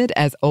misrepresented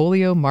as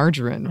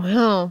oleomargarine."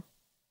 Wow.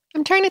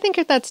 I'm trying to think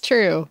if that's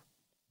true.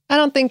 I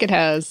don't think it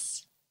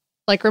has.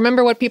 Like,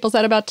 remember what people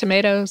said about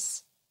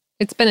tomatoes?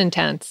 It's been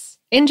intense.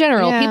 In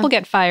general, people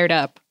get fired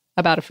up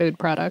about a food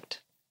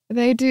product.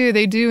 They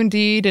do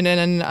indeed. And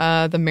then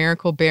the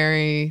Miracle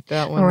Berry,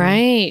 that one.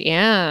 Right,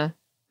 yeah.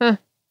 Huh.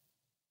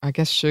 I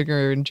guess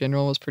sugar in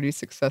general was pretty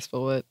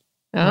successful with.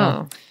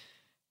 Oh.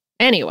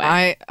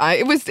 Anyway.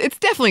 It's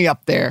definitely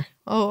up there.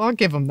 Oh, I'll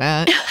give them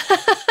that.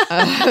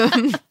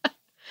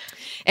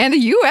 And the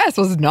U.S.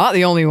 was not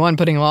the only one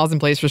putting laws in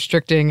place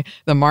restricting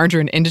the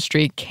margarine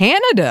industry.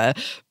 Canada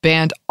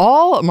banned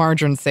all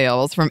margarine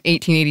sales from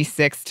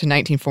 1886 to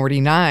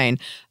 1949.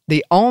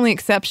 The only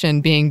exception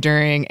being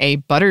during a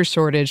butter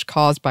shortage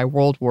caused by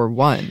World War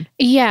I.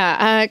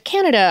 Yeah,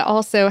 Canada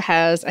also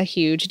has a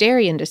huge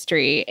dairy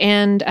industry.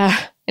 And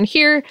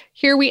here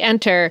we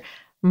enter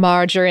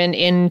margarine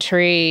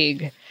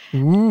intrigue.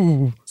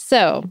 Ooh.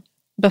 So,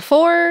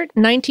 before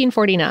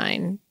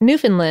 1949,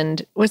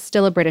 Newfoundland was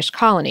still a British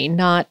colony,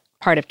 not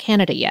part of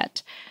Canada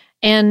yet.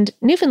 And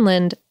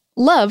Newfoundland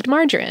loved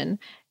margarine.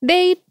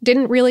 They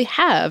didn't really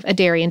have a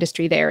dairy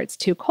industry there. It's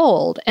too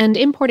cold, and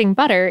importing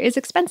butter is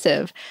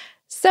expensive.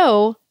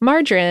 So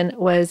margarine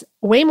was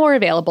way more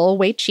available,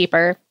 way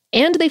cheaper,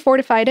 and they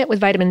fortified it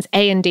with vitamins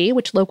A and D,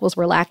 which locals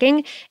were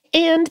lacking,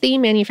 and the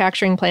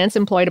manufacturing plants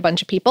employed a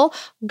bunch of people.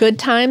 Good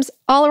times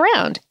all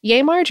around.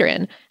 Yay,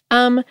 margarine.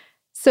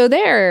 So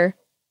there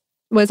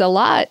was a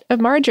lot of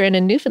margarine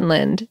in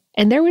Newfoundland,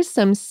 and there was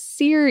some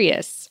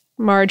serious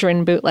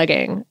margarine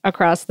bootlegging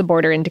across the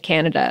border into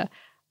Canada,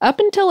 up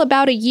until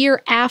about a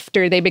year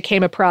after they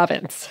became a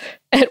province,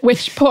 at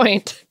which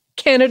point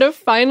Canada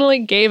finally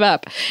gave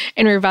up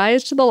and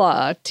revised the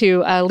law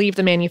to leave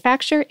the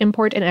manufacture,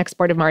 import, and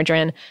export of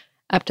margarine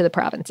up to the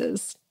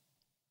provinces.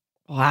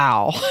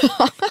 Wow.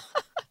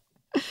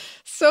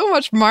 So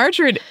much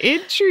margarine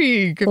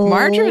intrigue.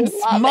 Margarine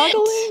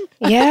smuggling.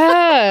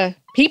 Yeah.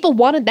 People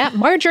wanted that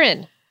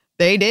margarine.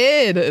 They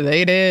did.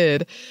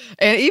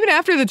 And even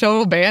after the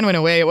total ban went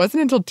away, it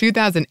wasn't until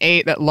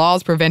 2008 that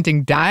laws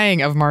preventing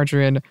dyeing of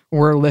margarine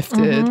were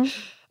lifted.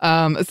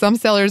 Mm-hmm. Some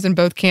sellers in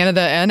both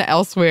Canada and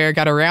elsewhere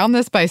got around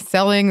this by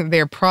selling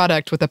their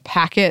product with a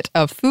packet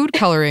of food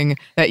coloring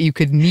that you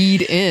could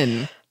knead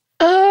in.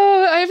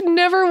 Oh, I've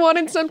never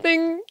wanted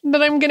something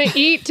that I'm going to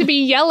eat to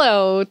be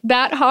yellow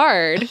that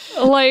hard.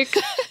 Like,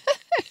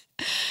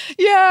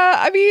 yeah,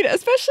 I mean,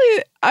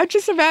 especially I'm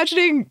just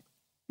imagining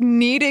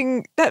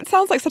kneading. That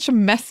sounds like such a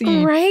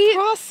messy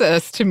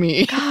process to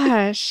me.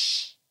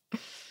 Gosh.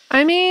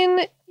 I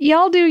mean,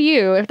 y'all do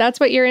you. If that's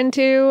what you're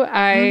into,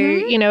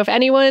 if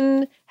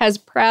anyone has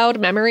proud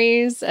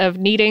memories of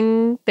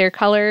kneading their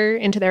color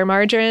into their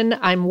margarine,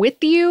 I'm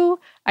with you.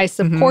 I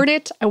support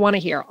it. I want to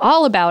hear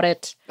all about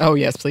it. Oh,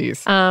 yes,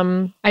 please.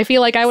 I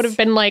feel like I would have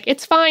been like,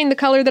 it's fine, the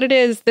color that it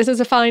is. This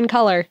is a fine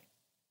color.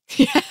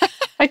 Yeah.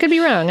 I could be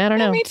wrong. I don't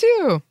know. Yeah, me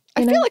too.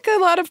 I feel like a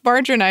lot of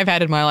margarine I've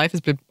had in my life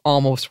has been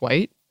almost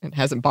white. It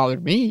hasn't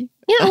bothered me.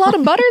 Yeah, a lot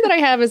of butter that I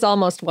have is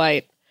almost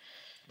white.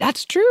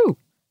 That's true.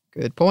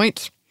 Good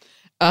point.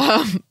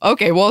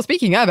 Okay, well,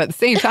 speaking of, at the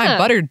same time,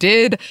 butter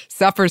did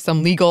suffer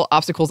some legal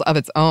obstacles of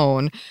its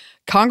own.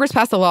 Congress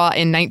passed a law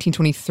in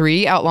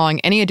 1923 outlawing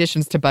any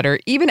additions to butter,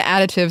 even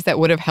additives that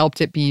would have helped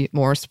it be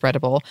more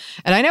spreadable.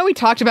 And I know we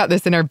talked about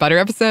this in our butter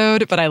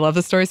episode, but I love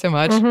the story so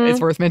much.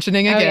 It's worth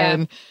mentioning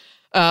again.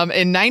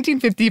 In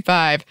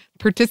 1955,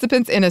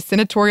 participants in a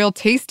senatorial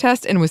taste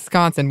test in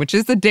Wisconsin, which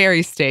is the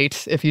dairy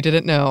state, if you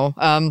didn't know,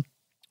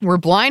 were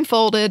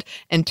blindfolded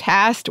and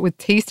tasked with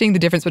tasting the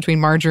difference between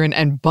margarine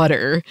and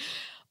butter.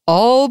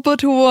 All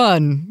but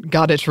one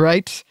got it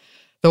right.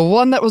 The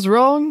one that was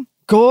wrong,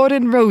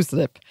 Gordon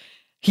Roselip.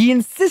 He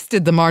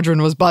insisted the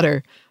margarine was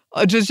butter.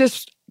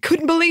 Just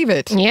couldn't believe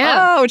it.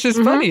 Yeah. Oh, which is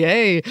funny,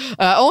 eh?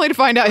 Only to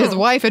find out his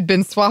wife had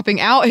been swapping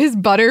out his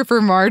butter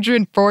for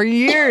margarine for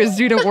years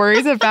due to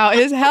worries about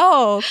his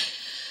health.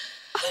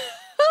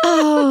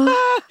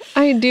 Oh,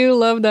 I do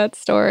love that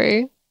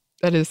story.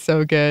 That is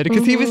so good.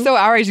 Because he was so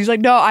outraged. He's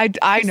like, no, I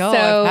know,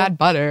 so I've had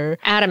butter.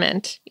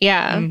 Adamant.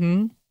 Yeah.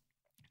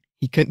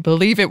 He couldn't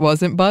believe it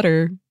wasn't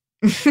butter.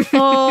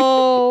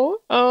 Oh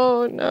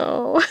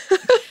no.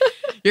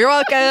 You're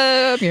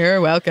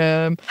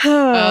welcome.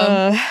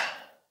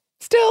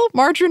 Still,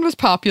 margarine was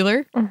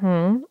popular.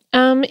 In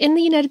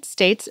the United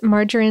States,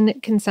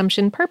 margarine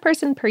consumption per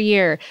person per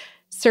year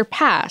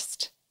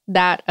surpassed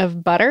that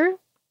of butter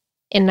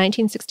in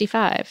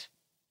 1965.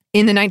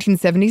 In the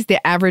 1970s,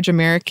 the average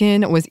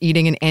American was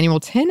eating an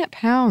annual 10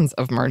 pounds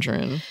of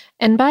margarine.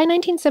 And by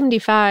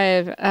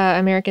 1975,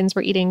 Americans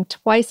were eating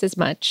twice as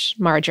much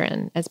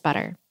margarine as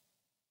butter.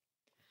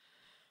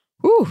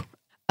 Ooh.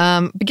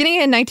 Beginning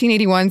in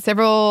 1981,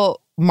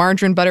 several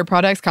margarine butter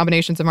products,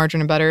 combinations of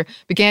margarine and butter,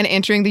 began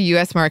entering the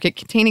U.S. market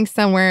containing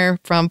somewhere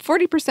from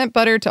 40%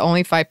 butter to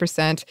only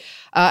 5%.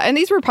 And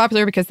these were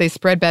popular because they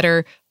spread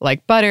better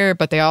like butter,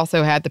 but they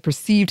also had the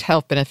perceived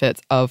health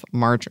benefits of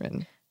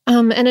margarine.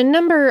 And a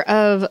number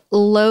of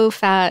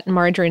low-fat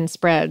margarine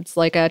spreads,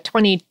 like a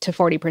 20 to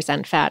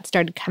 40% fat,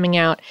 started coming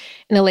out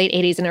in the late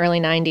 80s and early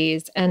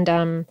 90s.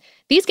 And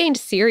these gained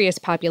serious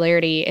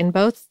popularity in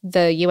both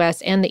the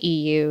U.S. and the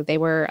EU. They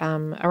were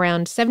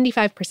around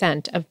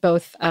 75% of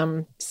both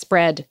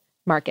spread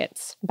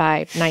markets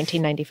by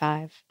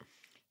 1995.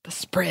 The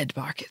spread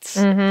markets.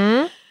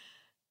 Mm-hmm.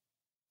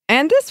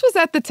 And this was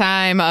at the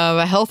time of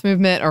a health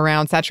movement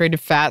around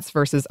saturated fats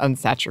versus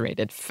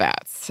unsaturated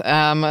fats.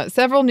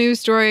 Several news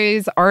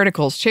stories,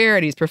 articles,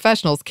 charities,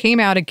 professionals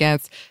came out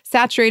against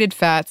saturated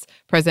fats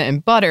present in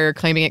butter,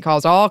 claiming it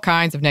caused all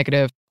kinds of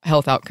negative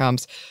health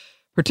outcomes,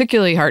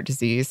 particularly heart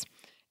disease,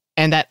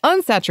 and that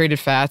unsaturated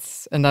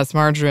fats, and thus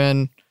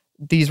margarine,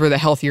 these were the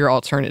healthier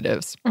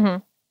alternatives. Mm-hmm.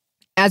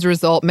 As a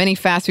result, many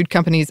fast food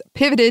companies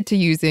pivoted to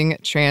using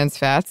trans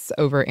fats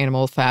over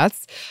animal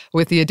fats,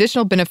 with the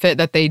additional benefit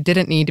that they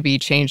didn't need to be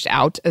changed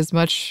out as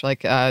much,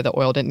 like the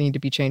oil didn't need to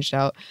be changed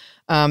out.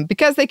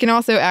 Because they can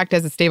also act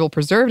as a stable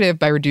preservative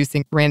by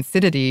reducing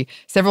rancidity,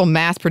 several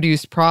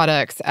mass-produced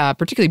products,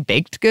 particularly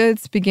baked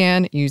goods,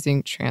 began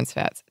using trans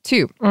fats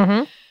too.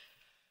 Mm-hmm.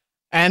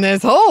 And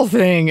this whole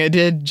thing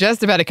did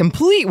just about a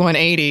complete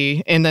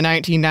 180 in the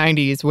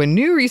 1990s when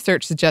new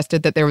research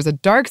suggested that there was a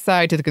dark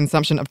side to the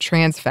consumption of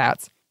trans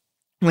fats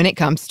when it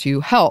comes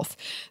to health.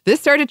 This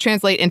started to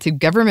translate into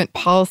government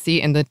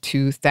policy in the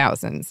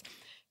 2000s.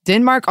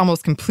 Denmark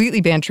almost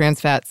completely banned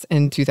trans fats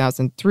in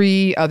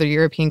 2003. Other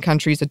European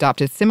countries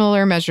adopted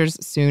similar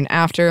measures soon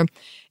after.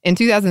 In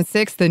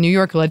 2006, the New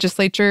York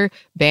legislature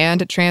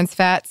banned trans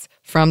fats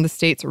from the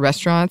state's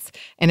restaurants.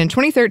 And in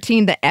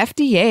 2013, the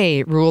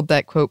FDA ruled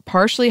that, quote,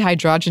 partially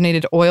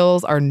hydrogenated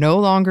oils are no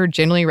longer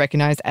generally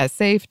recognized as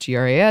safe,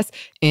 GRAS,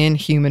 in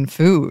human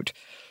food.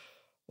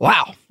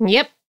 Wow.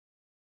 Yep.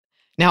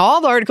 Now,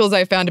 all the articles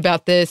I found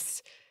about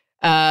this,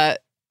 a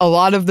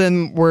lot of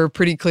them were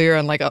pretty clear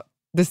on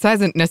this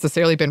hasn't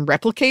necessarily been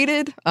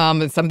replicated.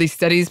 And some of these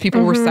studies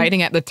people were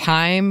citing at the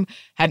time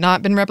had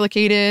not been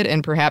replicated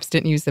and perhaps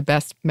didn't use the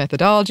best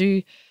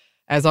methodology.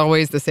 As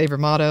always, the Savor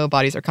motto,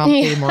 bodies are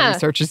complicated, more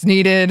research is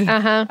needed.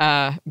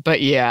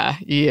 But yeah.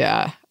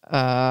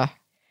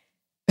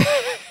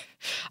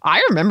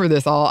 I remember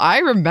this all. I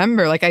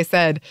remember, like I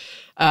said,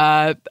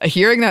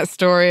 hearing that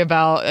story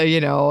about,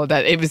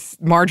 that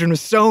margarine was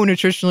so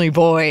nutritionally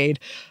void,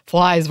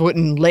 flies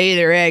wouldn't lay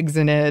their eggs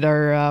in it,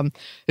 or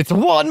it's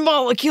 1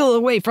 molecule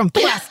away from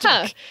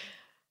plastic.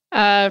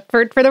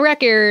 For the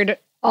record,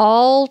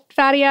 all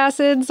fatty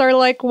acids are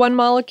like 1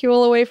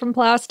 molecule away from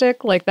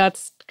plastic. Like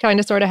that's kind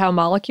of sort of how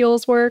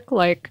molecules work.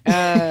 Like,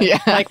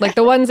 like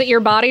the ones that your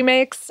body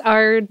makes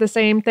are the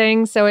same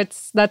thing. So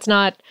that's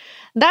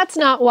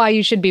not why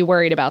you should be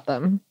worried about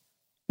them.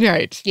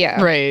 Right.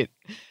 Yeah. Right.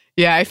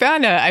 Yeah, I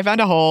found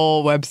a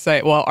whole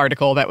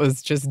article that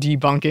was just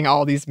debunking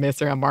all these myths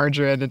around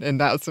margarine,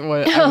 and that's what I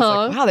was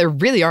like, wow, there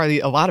really are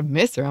a lot of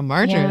myths around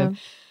margarine.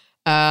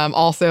 Yeah.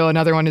 Also,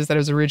 another one is that it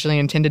was originally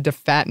intended to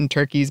fatten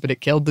turkeys, but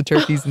it killed the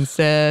turkeys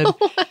instead,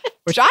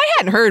 which I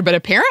hadn't heard, but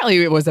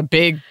apparently it was a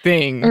big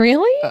thing.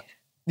 Really?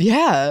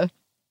 Yeah.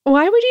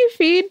 Why would you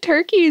feed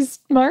turkeys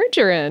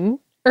margarine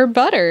or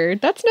butter?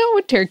 That's not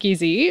what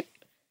turkeys eat.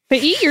 They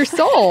eat your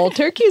soul.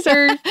 Turkeys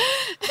are...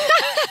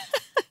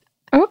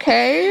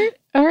 Okay.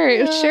 All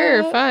right.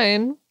 Sure.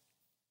 Fine.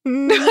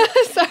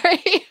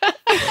 Sorry.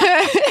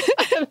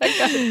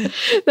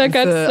 that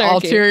got the snarky.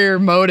 Ulterior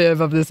motive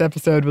of this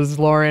episode was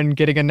Lauren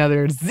getting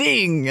another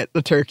zing at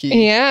the turkey.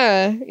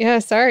 Yeah.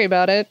 Sorry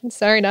about it.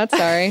 Sorry, not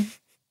sorry. And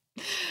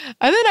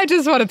then I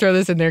just want to throw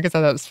this in there because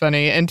I thought it was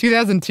funny. In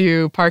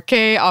 2002,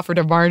 Parquet offered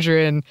a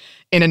margarine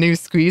in a new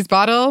squeeze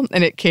bottle,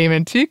 and it came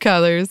in 2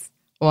 colors,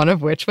 one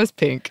of which was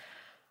pink.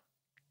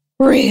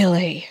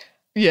 Really?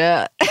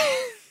 Yeah.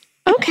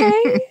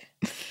 Okay.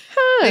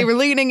 They were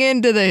leaning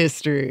into the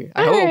history,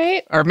 I hope.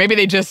 Right. Or maybe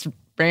they just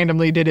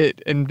randomly did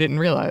it and didn't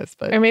realize.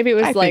 But or maybe it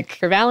was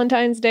for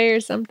Valentine's Day or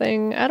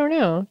something. I don't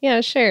know. Yeah,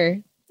 sure.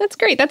 That's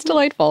great. That's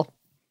delightful.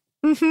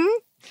 Mm-hmm.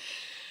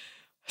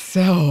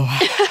 So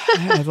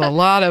there's a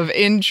lot of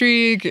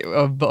intrigue,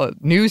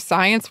 of new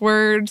science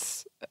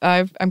words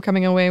I'm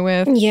coming away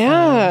with.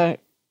 Yeah.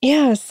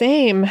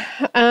 Same.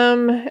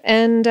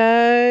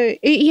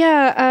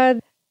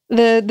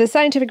 The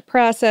scientific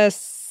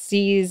processes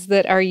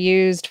that are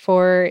used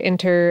for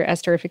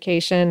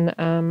interesterification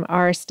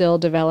are still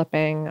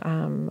developing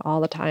all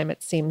the time,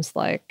 it seems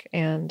like.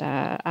 And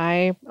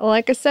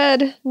like I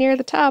said, near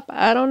the top,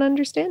 I don't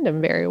understand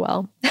them very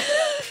well.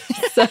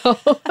 So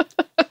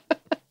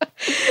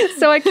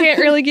I can't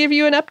really give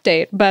you an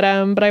update. But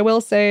I will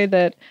say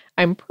that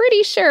I'm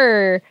pretty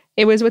sure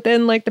it was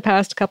within the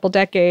past couple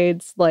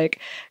decades,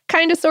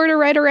 kind of sort of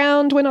right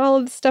around when all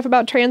of the stuff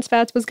about trans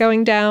fats was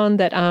going down,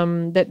 that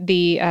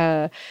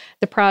the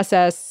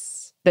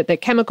process, that the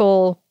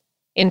chemical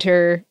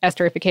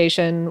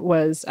interesterification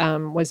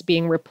was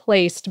being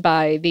replaced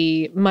by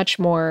the much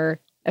more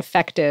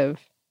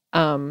effective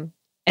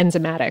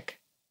enzymatic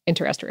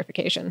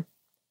interesterification.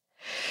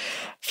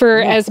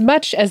 For as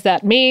much as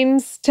that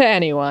means to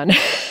anyone.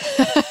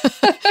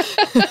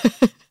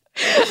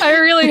 I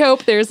really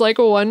hope there's like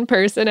one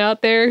person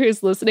out there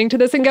who's listening to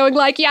this and going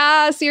like,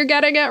 yes, you're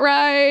getting it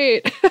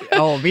right.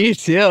 Oh, me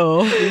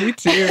too. Me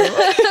too.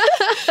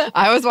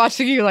 I was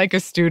watching you like a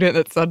student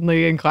that's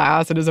suddenly in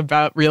class and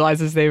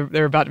realizes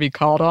they're about to be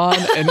called on.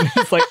 And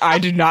it's like, I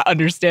do not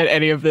understand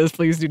any of this.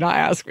 Please do not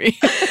ask me.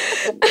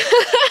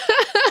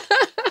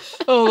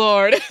 Oh,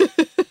 Lord.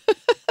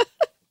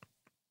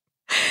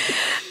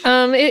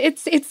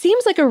 It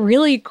seems like a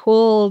really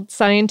cool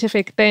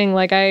scientific thing.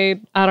 Like I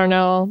don't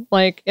know,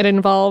 like it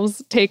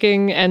involves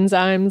taking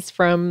enzymes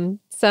from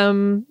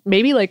some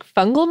maybe like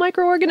fungal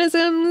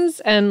microorganisms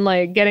and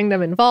like getting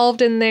them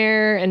involved in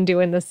there and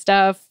doing this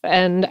stuff.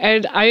 And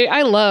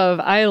I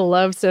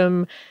love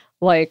some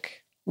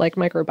like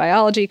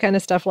microbiology kind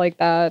of stuff like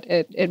that.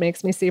 It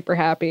makes me super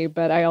happy.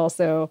 But I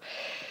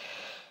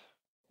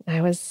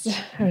was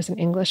an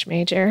English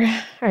major.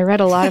 I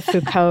read a lot of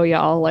Foucault,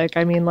 y'all. I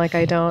don't know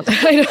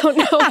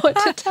what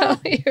to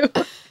tell you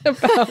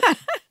about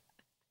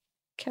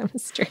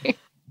chemistry.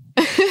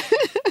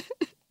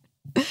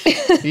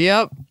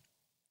 Yep.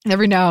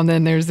 Every now and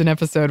then there's an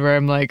episode where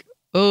I'm like,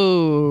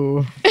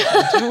 oh,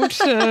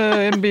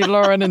 don't be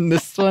Lauren in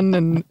this one,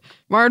 and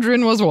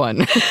margarine was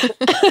one.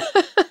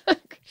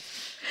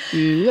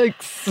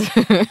 Yikes.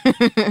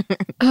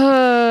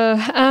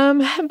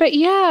 But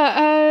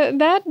yeah,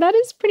 that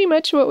is pretty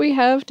much what we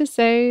have to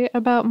say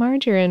about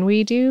margarine.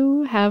 We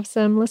do have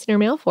some listener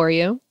mail for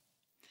you.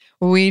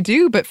 We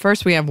do, but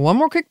first we have one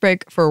more quick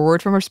break for a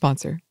word from our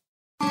sponsor.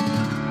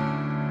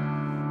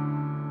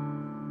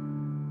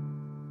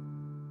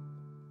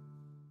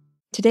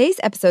 Today's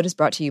episode is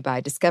brought to you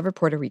by Discover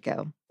Puerto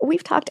Rico.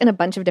 We've talked in a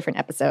bunch of different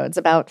episodes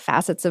about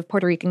facets of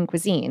Puerto Rican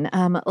cuisine,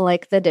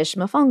 like the dish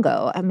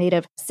mofongo, made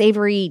of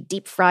savory,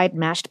 deep-fried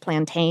mashed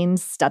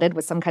plantains studded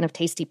with some kind of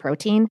tasty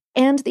protein,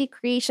 and the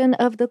creation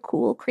of the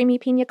cool, creamy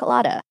piña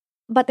colada.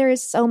 But there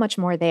is so much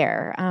more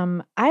there.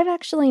 I've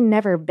actually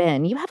never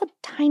been. You have a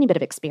tiny bit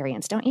of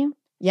experience, don't you?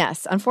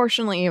 Yes,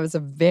 unfortunately, it was a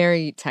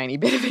very tiny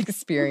bit of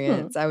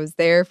experience. I was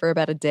there for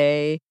about a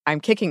day. I'm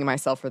kicking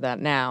myself for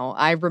that now.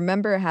 I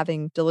remember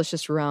having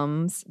delicious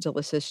rums,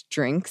 delicious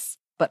drinks,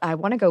 but I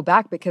want to go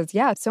back because,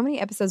 yeah, so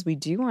many episodes we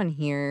do on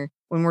here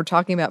when we're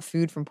talking about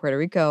food from Puerto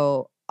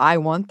Rico. I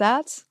want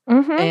that,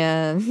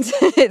 and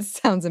it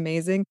sounds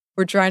amazing.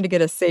 We're trying to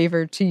get a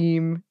Savor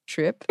team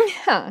trip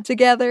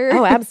together.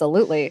 Oh,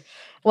 absolutely.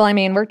 Well, I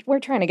mean, we're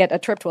trying to get a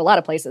trip to a lot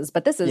of places,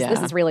 but this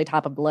is really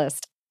top of the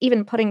list.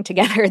 Even putting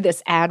together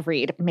this ad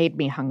read made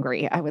me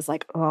hungry. I was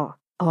like, oh,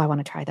 I want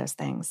to try those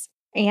things.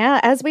 Yeah,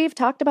 as we've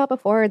talked about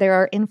before, there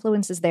are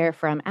influences there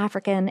from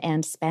African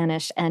and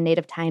Spanish and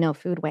native Taino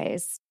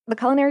foodways. The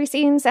culinary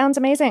scene sounds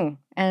amazing,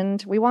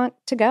 and we want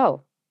to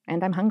go,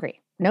 and I'm hungry.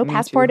 No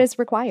passport is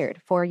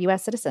required for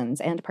U.S. citizens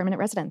and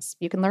permanent residents.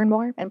 You can learn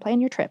more and plan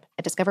your trip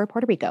at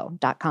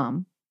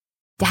discoverpuertorico.com.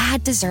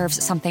 Dad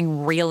deserves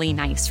something really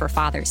nice for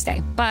Father's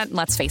Day, but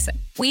let's face it,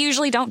 we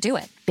usually don't do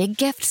it. Big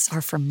gifts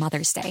are for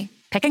Mother's Day.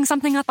 Picking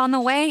something up on the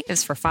way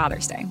is for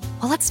Father's Day.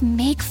 Well, let's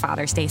make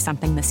Father's Day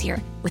something this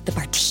year with the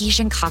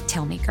Bartesian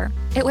Cocktail Maker.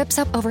 It whips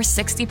up over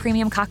 60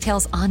 premium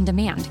cocktails on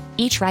demand,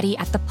 each ready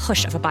at the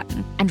push of a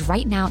button. And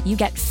right now, you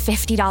get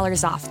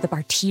 $50 off the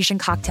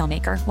Bartesian Cocktail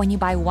Maker when you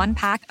buy one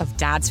pack of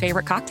Dad's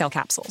favorite cocktail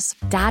capsules.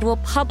 Dad will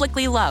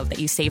publicly love that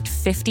you saved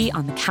 $50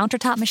 on the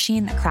countertop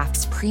machine that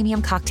crafts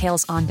premium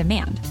cocktails on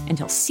demand, and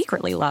he'll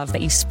secretly love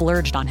that you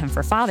splurged on him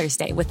for Father's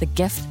Day with the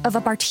gift of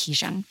a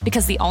Bartesian.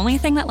 Because the only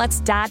thing that lets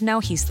Dad know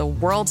he's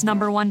the world's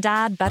 #1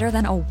 dad better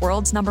than a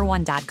world's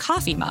 #1 dad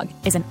coffee mug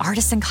is an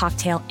artisan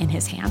cocktail in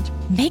his hand.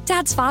 Make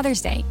Dad's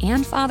Father's Day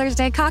and Father's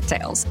Day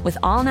cocktails with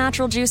all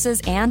natural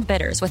juices and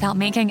bitters without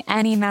making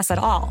any mess at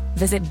all.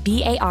 Visit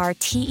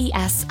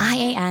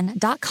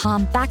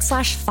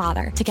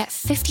BARTESIAN.com/father to get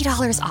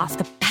 $50 off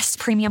the best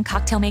premium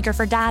cocktail maker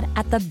for Dad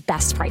at the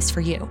best price for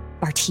you.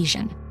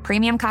 Bartesian.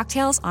 Premium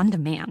cocktails on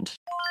demand.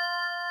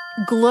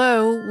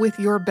 Glow with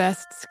your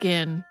best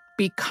skin.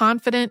 Be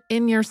confident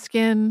in your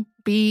skin.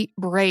 Be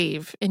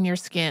brave in your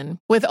skin.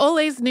 With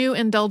Olay's new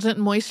Indulgent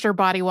Moisture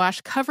Body Wash,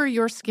 cover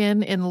your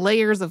skin in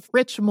layers of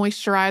rich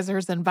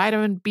moisturizers and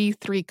vitamin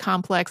B3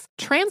 complex,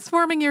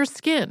 transforming your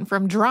skin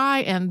from dry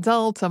and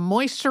dull to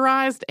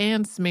moisturized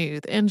and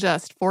smooth in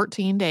just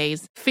 14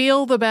 days.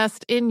 Feel the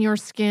best in your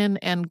skin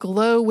and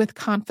glow with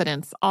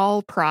confidence,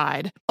 all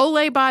pride.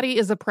 Olay Body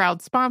is a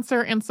proud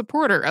sponsor and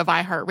supporter of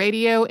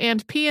iHeartRadio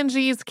and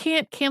P&G's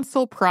Can't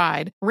Cancel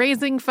Pride,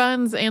 raising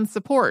funds and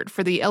support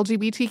for the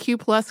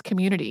LGBTQ+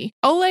 community.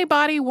 Olay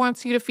Body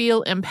wants you to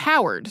feel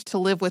empowered to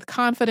live with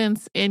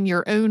confidence in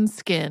your own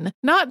skin,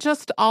 not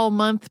just all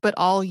month, but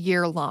all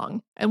year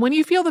long. And when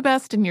you feel the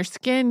best in your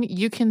skin,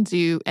 you can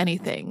do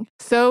anything.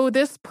 So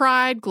this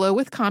pride, glow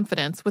with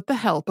confidence with the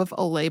help of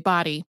Olay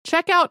Body.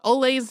 Check out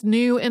Olay's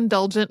new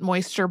Indulgent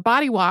Moisture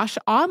Body Wash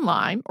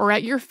online or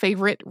at your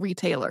favorite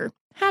retailer.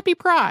 Happy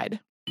Pride!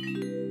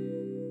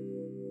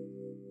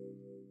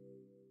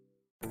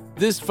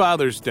 This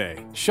Father's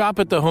Day, shop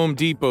at the Home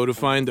Depot to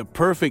find the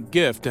perfect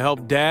gift to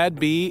help Dad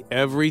be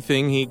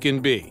everything he can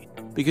be.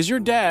 Because your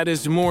dad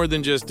is more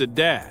than just a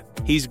dad.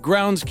 He's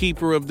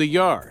groundskeeper of the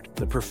yard,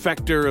 the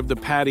perfecter of the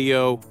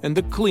patio, and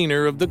the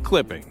cleaner of the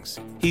clippings.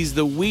 He's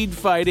the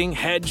weed-fighting,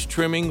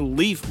 hedge-trimming,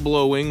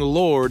 leaf-blowing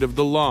lord of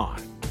the lawn.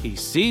 He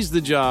sees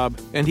the job,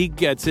 and he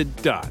gets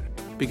it done.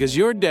 Because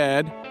your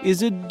dad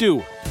is a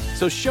doer.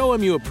 So show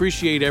him you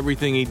appreciate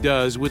everything he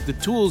does with the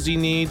tools he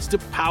needs to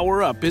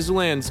power up his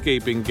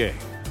landscaping game.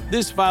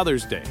 This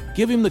Father's Day,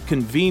 give him the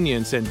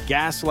convenience and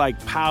gas-like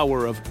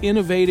power of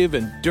innovative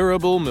and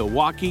durable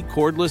Milwaukee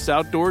cordless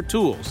outdoor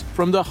tools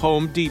from the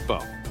Home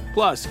Depot.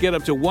 Plus, get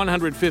up to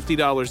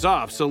 $150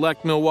 off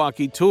select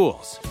Milwaukee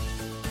tools.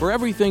 For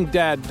everything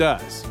Dad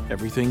does,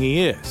 everything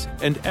he is,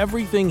 and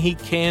everything he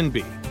can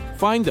be,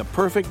 find the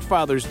perfect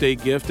Father's Day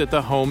gift at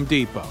the Home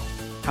Depot.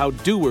 How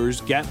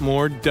doers get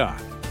more done.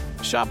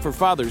 Shop for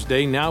Father's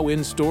Day now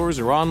in stores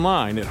or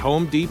online at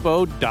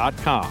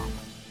homedepot.com.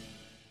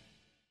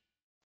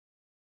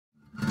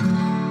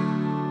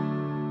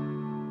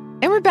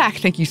 And we're back.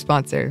 Thank you,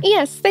 sponsor.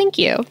 Yes, thank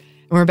you. And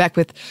we're back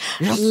with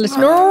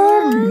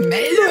Listener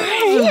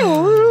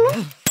Mail.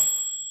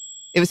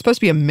 It was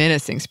supposed to be a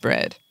menacing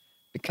spread.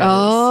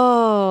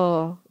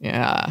 Because,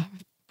 yeah.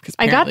 Because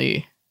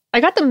apparently...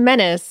 I got the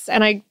menace,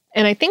 and I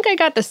think I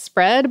got the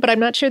spread, but I'm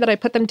not sure that I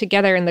put them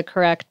together in the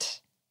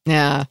correct...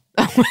 Yeah.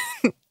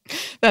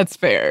 That's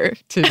fair,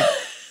 to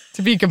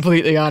be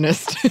completely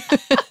honest.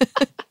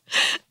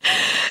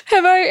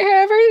 Have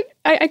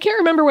I can't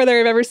remember whether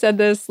I've ever said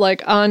this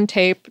like on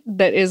tape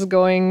that is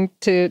going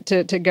to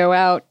go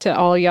out to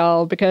all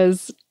y'all,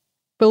 because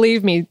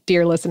believe me,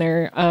 dear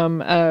listener,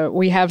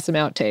 we have some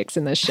outtakes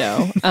in this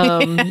show.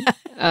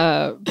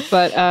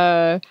 But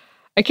I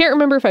can't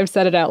remember if I've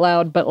said it out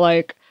loud, but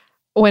like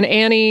when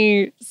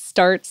Annie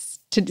starts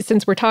to,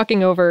 since we're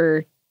talking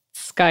over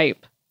Skype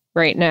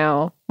right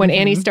now, when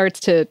Annie starts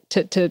to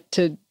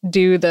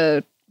do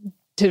the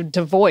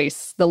to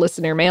voice the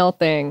listener mail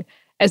thing,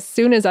 as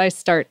soon as I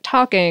start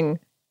talking,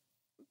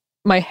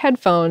 my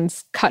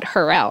headphones cut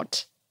her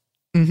out.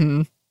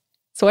 Mm-hmm.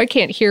 So I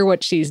can't hear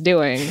what she's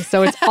doing.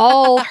 So it's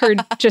all her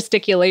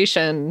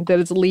gesticulation that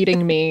is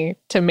leading me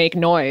to make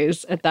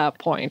noise at that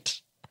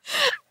point.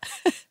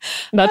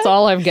 That's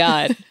all I've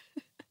got.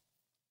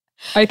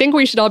 I think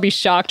we should all be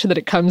shocked that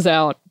it comes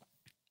out.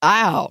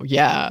 Ow,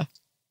 yeah.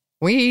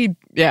 We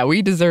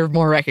deserve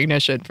more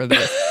recognition for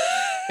this.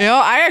 You know,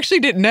 I actually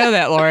didn't know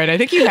that, Lauren. I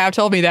think you have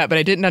told me that, but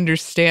I didn't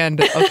understand.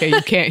 Okay,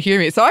 you can't hear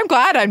me. So I'm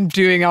glad I'm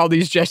doing all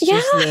these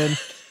gestures then.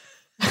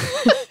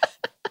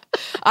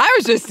 I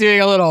was just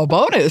doing a little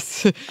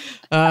bonus to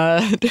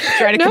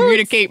try to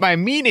communicate my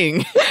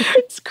meaning.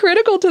 It's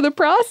critical to the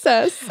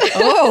process.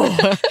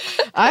 Oh,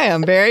 I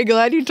am very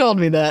glad you told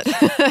me that.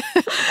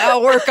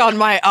 I'll work on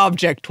my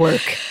object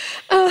work.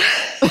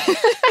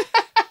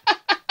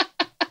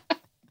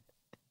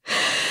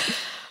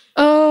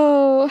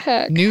 Oh,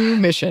 heck. New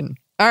mission.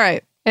 All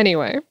right.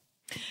 Anyway.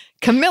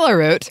 Camilla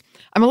wrote,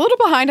 I'm a little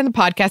behind on the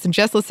podcast and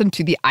just listened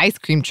to the ice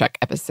cream truck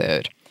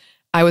episode.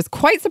 I was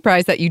quite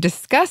surprised that you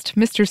discussed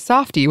Mr.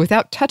 Softy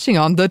without touching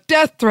on the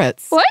death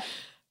threats. What?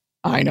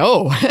 I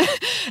know.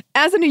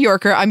 As a New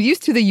Yorker, I'm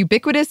used to the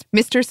ubiquitous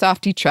Mr.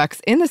 Softy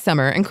trucks in the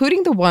summer,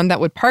 including the one that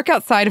would park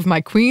outside of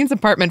my Queens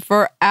apartment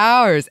for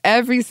hours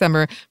every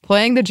summer,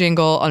 playing the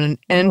jingle on an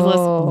endless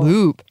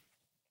loop.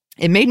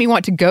 It made me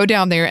want to go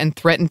down there and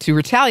threaten to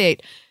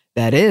retaliate.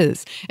 That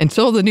is,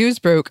 until the news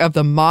broke of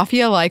the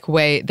mafia-like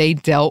way they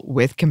dealt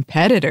with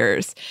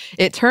competitors.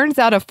 It turns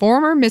out a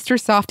former Mr.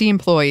 Softy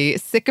employee,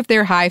 sick of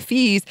their high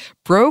fees,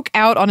 broke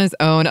out on his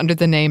own under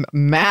the name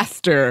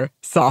Master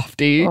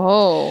Softy.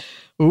 Oh.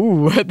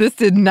 Ooh, this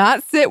did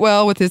not sit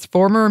well with his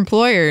former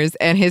employers,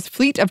 and his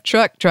fleet of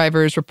truck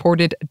drivers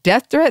reported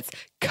death threats,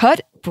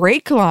 cut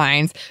brake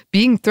lines,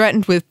 being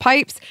threatened with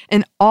pipes,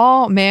 and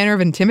all manner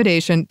of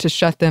intimidation to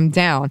shut them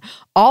down,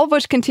 all of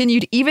which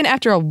continued even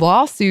after a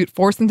lawsuit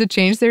forced them to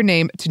change their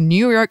name to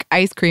New York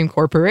Ice Cream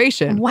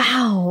Corporation.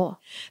 Wow.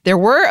 There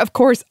were, of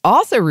course,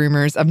 also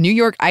rumors of New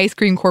York Ice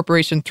Cream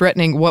Corporation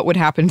threatening what would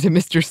happen to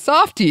Mr.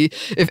 Softy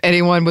if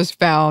anyone was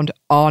found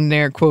on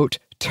their, quote,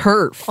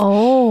 turf.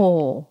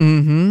 Oh.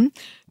 Mm-hmm.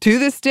 To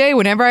this day,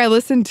 whenever I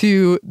listen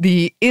to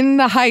the In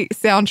the Height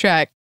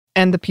soundtrack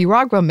and the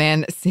Piragua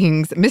man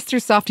sings,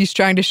 Mr. Softy's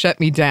trying to shut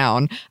me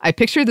down, I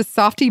picture the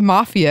Softy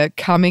Mafia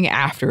coming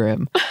after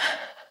him.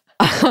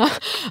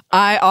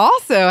 I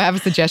also have a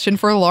suggestion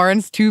for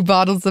Lauren's 2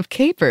 bottles of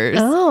capers.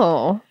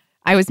 Oh.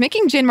 I was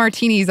making gin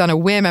martinis on a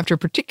whim after a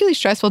particularly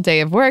stressful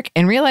day of work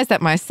and realized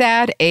that my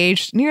sad,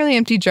 aged, nearly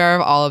empty jar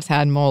of olives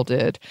had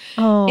molded.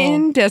 Oh.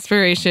 In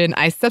desperation,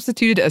 I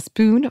substituted a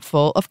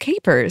spoonful of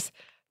capers.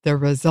 The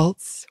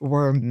results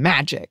were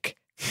magic.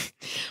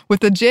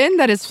 With the gin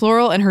that is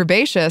floral and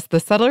herbaceous, the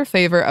subtler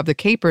flavor of the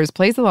capers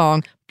plays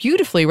along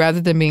beautifully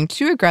rather than being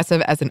too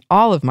aggressive as an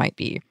olive might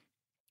be.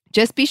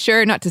 Just be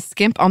sure not to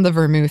skimp on the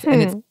vermouth,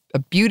 and it's a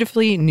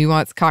beautifully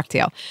nuanced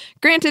cocktail.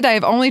 Granted, I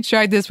have only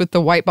tried this with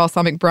the white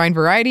balsamic brine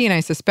variety, and I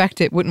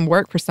suspect it wouldn't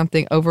work for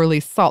something overly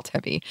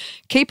salt-heavy.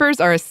 Capers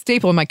are a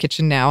staple in my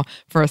kitchen now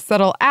for a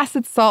subtle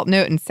acid salt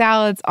note in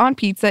salads, on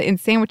pizza, in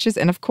sandwiches,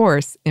 and of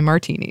course, in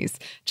martinis.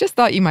 Just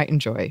thought you might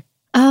enjoy.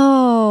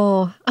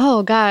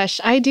 Oh gosh.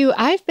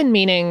 I've been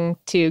meaning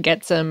to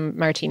get some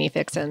martini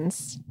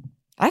fixins.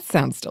 That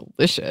sounds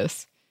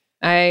delicious.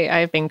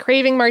 I've been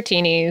craving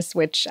martinis,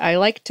 which I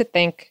like to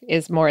think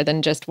is more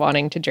than just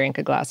wanting to drink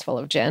a glass full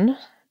of gin.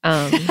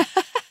 Get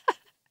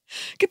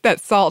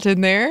that salt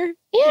in there.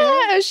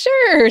 Yeah,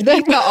 sure.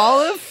 Like the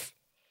olive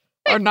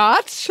or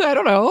not. I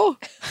don't know.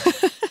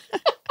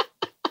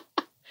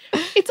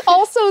 It's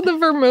also the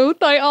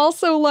vermouth. I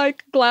also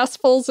like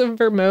glassfuls of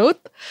vermouth.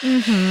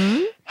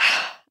 Mm-hmm.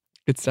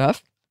 Good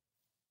stuff.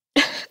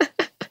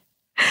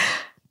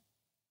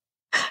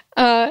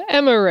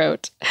 Emma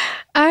wrote,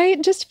 I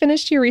just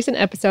finished your recent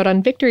episode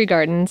on Victory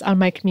Gardens on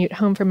my commute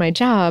home from my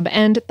job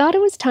and thought it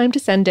was time to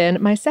send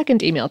in my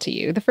second email to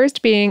you. The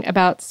first being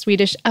about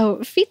Swedish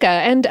fika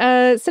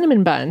and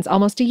cinnamon buns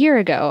almost a year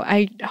ago.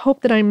 I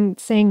hope that I'm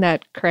saying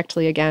that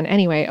correctly again.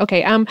 Anyway,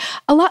 okay.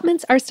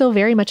 Allotments are still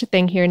very much a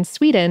thing here in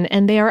Sweden,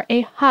 and they are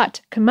a hot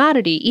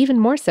commodity, even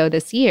more so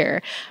this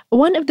year.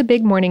 One of the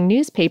big morning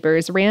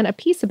newspapers ran a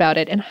piece about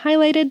it and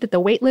highlighted that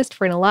the waitlist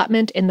for an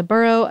allotment in the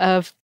borough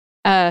of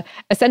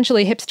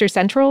essentially Hipster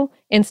Central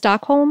in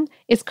Stockholm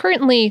is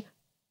currently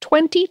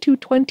 20 to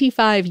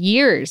 25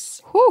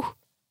 years. Whew.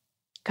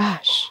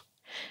 Gosh.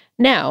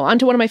 Now, on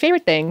to one of my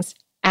favorite things,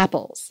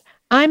 apples.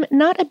 I'm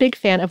not a big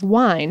fan of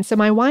wine, so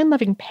my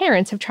wine-loving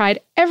parents have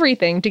tried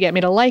everything to get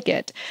me to like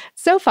it.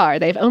 So far,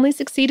 they've only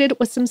succeeded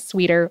with some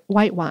sweeter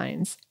white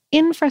wines.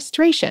 In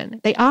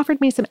frustration, they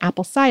offered me some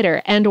apple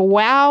cider, and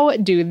wow,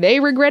 do they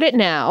regret it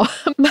now.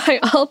 My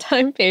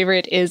all-time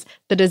favorite is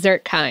the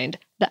dessert kind,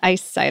 the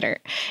ice cider.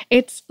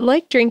 It's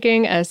like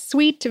drinking a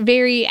sweet,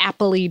 very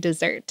apple-y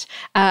dessert.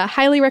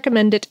 Highly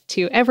recommend it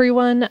to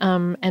everyone,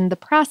 and the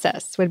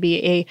process would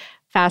be a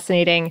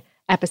fascinating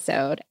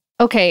episode.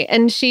 Okay,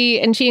 and she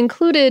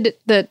included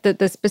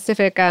the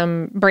specific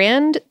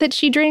brand that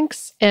she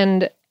drinks,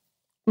 and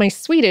my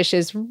Swedish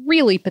is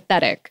really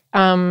pathetic.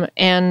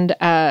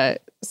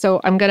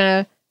 So I'm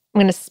gonna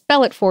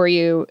spell it for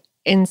you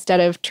instead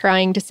of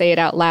trying to say it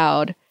out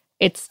loud.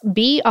 It's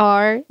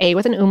B-R-A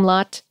with an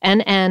umlaut,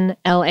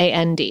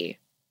 N-N-L-A-N-D.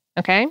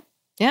 Okay?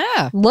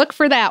 Yeah. Look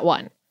for that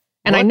one.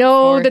 And I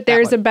know that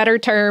there's a better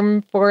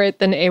term for it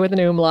than A with an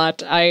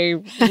umlaut.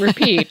 I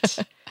repeat.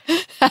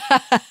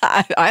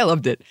 I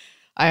loved it.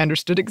 I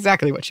understood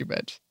exactly what you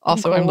meant.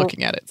 Also, I'm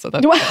looking at it, so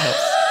that helps.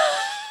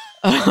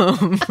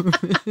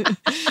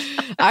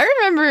 I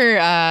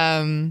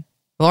remember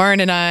Lauren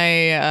and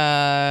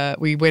I,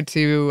 we went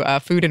to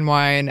Food and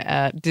Wine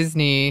at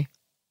Disney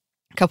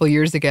a couple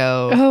years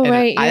ago. Oh,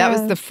 right. Yeah. That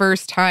was the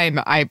first time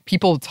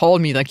people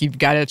told me, like, you've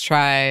got to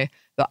try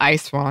the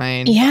ice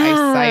wine, the ice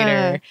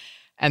cider.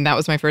 And that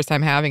was my first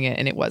time having it,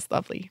 and it was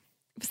lovely.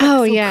 It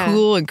was so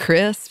cool and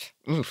crisp.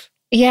 Oof.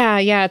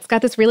 Yeah. It's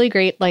got this really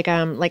great like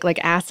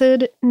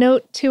acid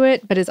note to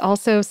it, but is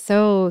also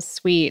so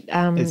sweet.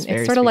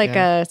 It's sort of like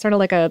a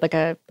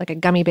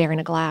gummy bear in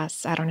a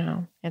glass. I don't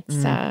know.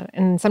 It's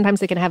and sometimes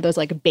they can have those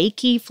like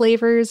bakey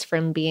flavors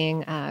from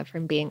being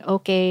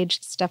oak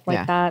aged, stuff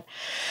like that.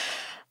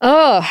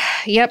 Oh,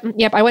 yep.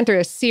 I went through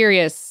a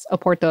serious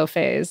Oporto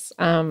phase,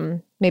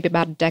 maybe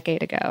about a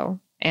decade ago,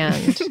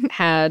 and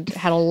had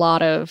a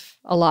lot of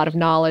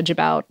knowledge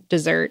about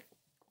dessert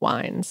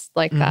wines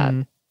like that.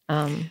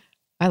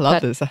 I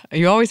love this.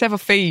 You always have a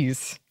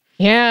phase.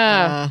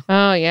 Yeah.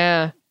 Oh,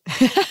 yeah.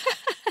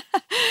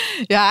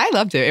 Yeah, I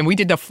loved it. And we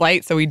did the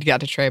flight, so we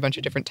got to try a bunch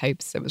of different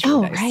types. It was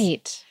really nice.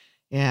 Right.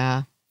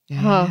 Yeah.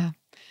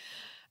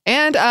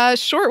 And a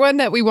short one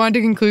that we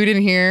wanted to include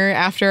in here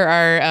after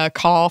our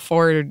call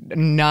for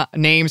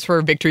names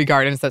for Victory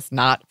Gardens that's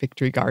not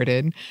Victory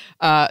Garden.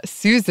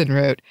 Susan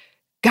wrote,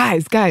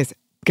 Guys,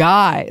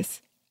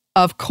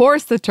 of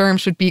course the term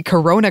should be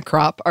Corona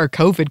crop or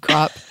COVID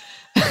crop.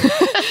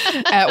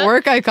 At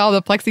work, I call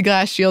the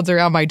plexiglass shields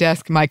around my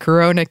desk my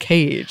Corona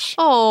cage.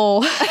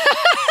 Oh.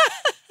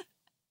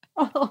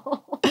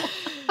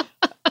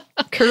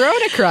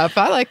 Corona crop.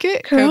 I like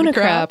it. Corona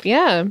crop.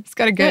 Yeah. It's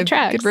got a good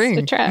ring.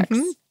 It tracks.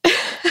 Mm-hmm.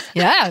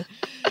 Yeah.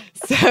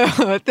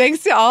 So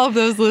thanks to all of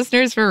those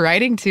listeners for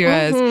writing to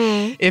us.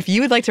 If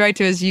you would like to write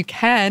to us, you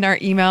can. Our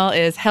email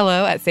is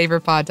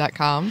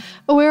hello@savorpod.com.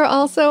 We're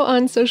also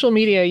on social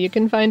media. You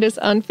can find us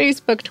on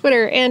Facebook,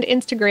 Twitter, and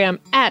Instagram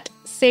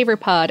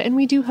 @SavorPod, and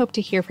we do hope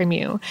to hear from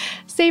you.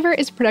 Savor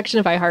is a production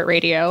of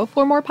iHeartRadio.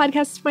 For more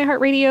podcasts from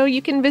iHeartRadio,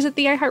 you can visit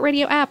the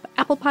iHeartRadio app,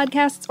 Apple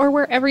Podcasts, or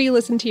wherever you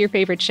listen to your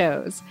favorite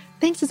shows.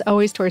 Thanks as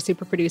always to our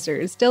super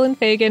producers, Dylan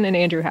Fagan and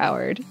Andrew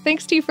Howard.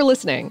 Thanks to you for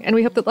listening, and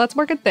we hope that lots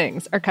more good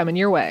things are coming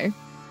your way.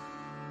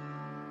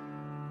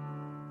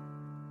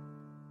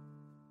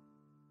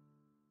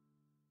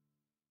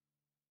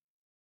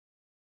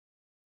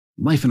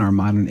 Life in our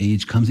modern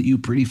age comes at you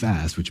pretty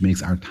fast, which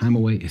makes our time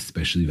away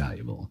especially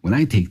valuable. When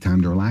I take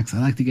time to relax, I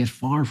like to get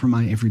far from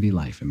my everyday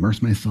life,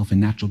 immerse myself in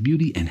natural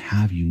beauty, and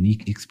have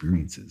unique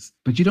experiences.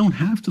 But you don't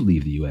have to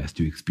leave the U.S.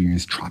 to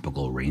experience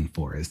tropical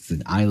rainforests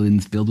and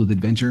islands filled with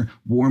adventure,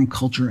 warm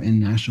culture, and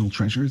national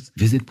treasures.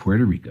 Visit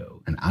Puerto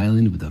Rico, an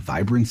island with a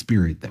vibrant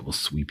spirit that will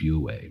sweep you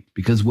away.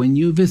 Because when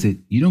you visit,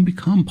 you don't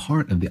become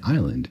part of the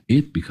island,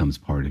 it becomes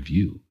part of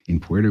you. In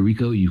Puerto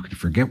Rico, you can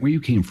forget where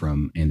you came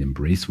from and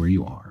embrace where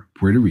you are.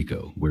 Puerto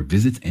Rico, where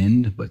visits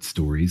end but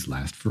stories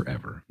last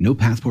forever. No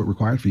passport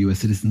required for U.S.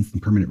 citizens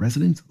and permanent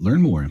residents.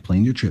 Learn more and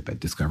plan your trip at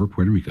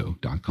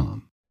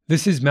discoverpuertorico.com.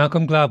 This is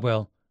Malcolm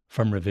Gladwell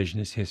from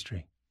Revisionist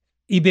History.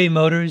 eBay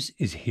Motors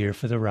is here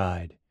for the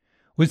ride.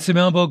 With some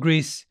elbow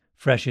grease,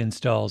 fresh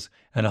installs,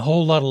 and a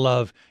whole lot of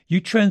love, you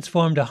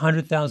transformed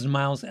 100,000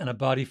 miles and a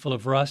body full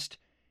of rust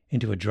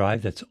into a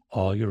drive that's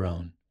all your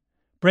own.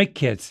 Brake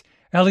kits,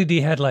 LED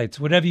headlights,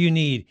 whatever you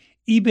need,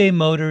 eBay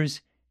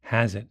Motors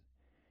has it.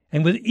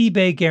 And with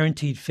eBay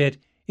Guaranteed Fit,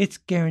 it's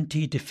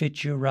guaranteed to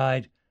fit your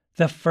ride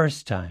the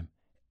first time,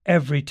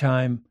 every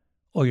time,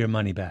 or your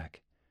money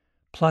back.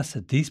 Plus,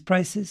 at these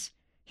prices,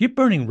 you're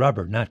burning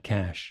rubber, not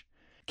cash.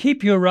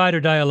 Keep your ride or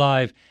die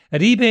alive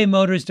at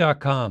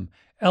ebaymotors.com.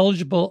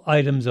 Eligible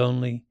items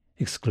only.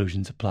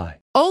 Exclusions apply.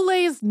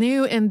 Olay's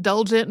new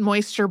Indulgent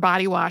Moisture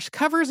Body Wash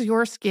covers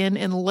your skin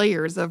in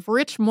layers of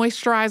rich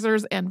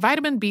moisturizers and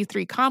vitamin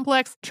B3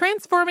 complex,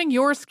 transforming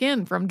your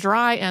skin from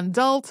dry and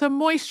dull to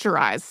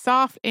moisturized,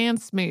 soft,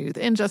 and smooth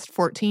in just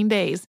 14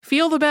 days.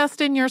 Feel the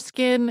best in your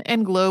skin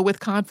and glow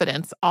with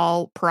confidence,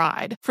 all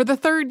pride. For the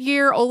third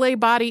year, Olay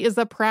Body is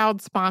a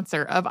proud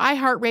sponsor of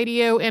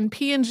iHeartRadio and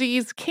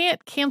P&G's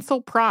Can't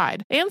Cancel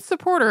Pride and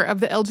supporter of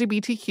the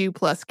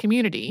LGBTQ+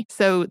 community.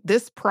 So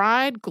this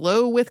pride,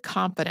 glow with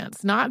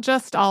confidence, not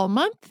just all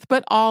month,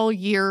 but all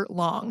year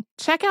long.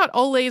 Check out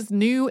Olay's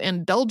new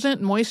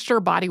Indulgent Moisture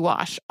Body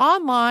Wash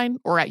online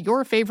or at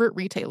your favorite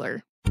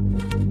retailer.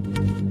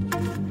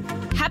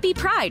 Happy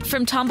Pride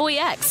from Tomboy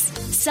X,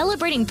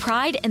 celebrating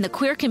pride in the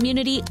queer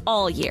community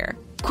all year.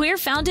 Queer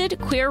founded,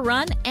 queer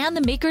run, and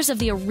the makers of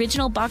the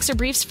original boxer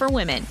briefs for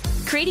women,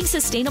 creating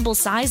sustainable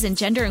size and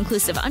gender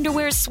inclusive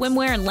underwear,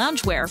 swimwear, and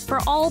loungewear for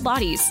all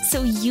bodies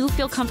so you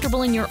feel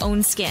comfortable in your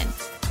own skin.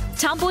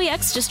 Tomboy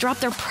X just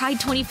dropped their Pride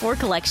 24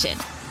 collection.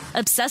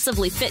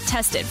 Obsessively fit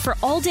tested for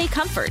all-day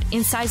comfort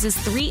in sizes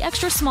 3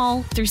 extra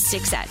small through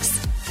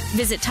 6X.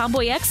 Visit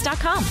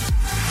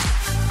tomboyx.com.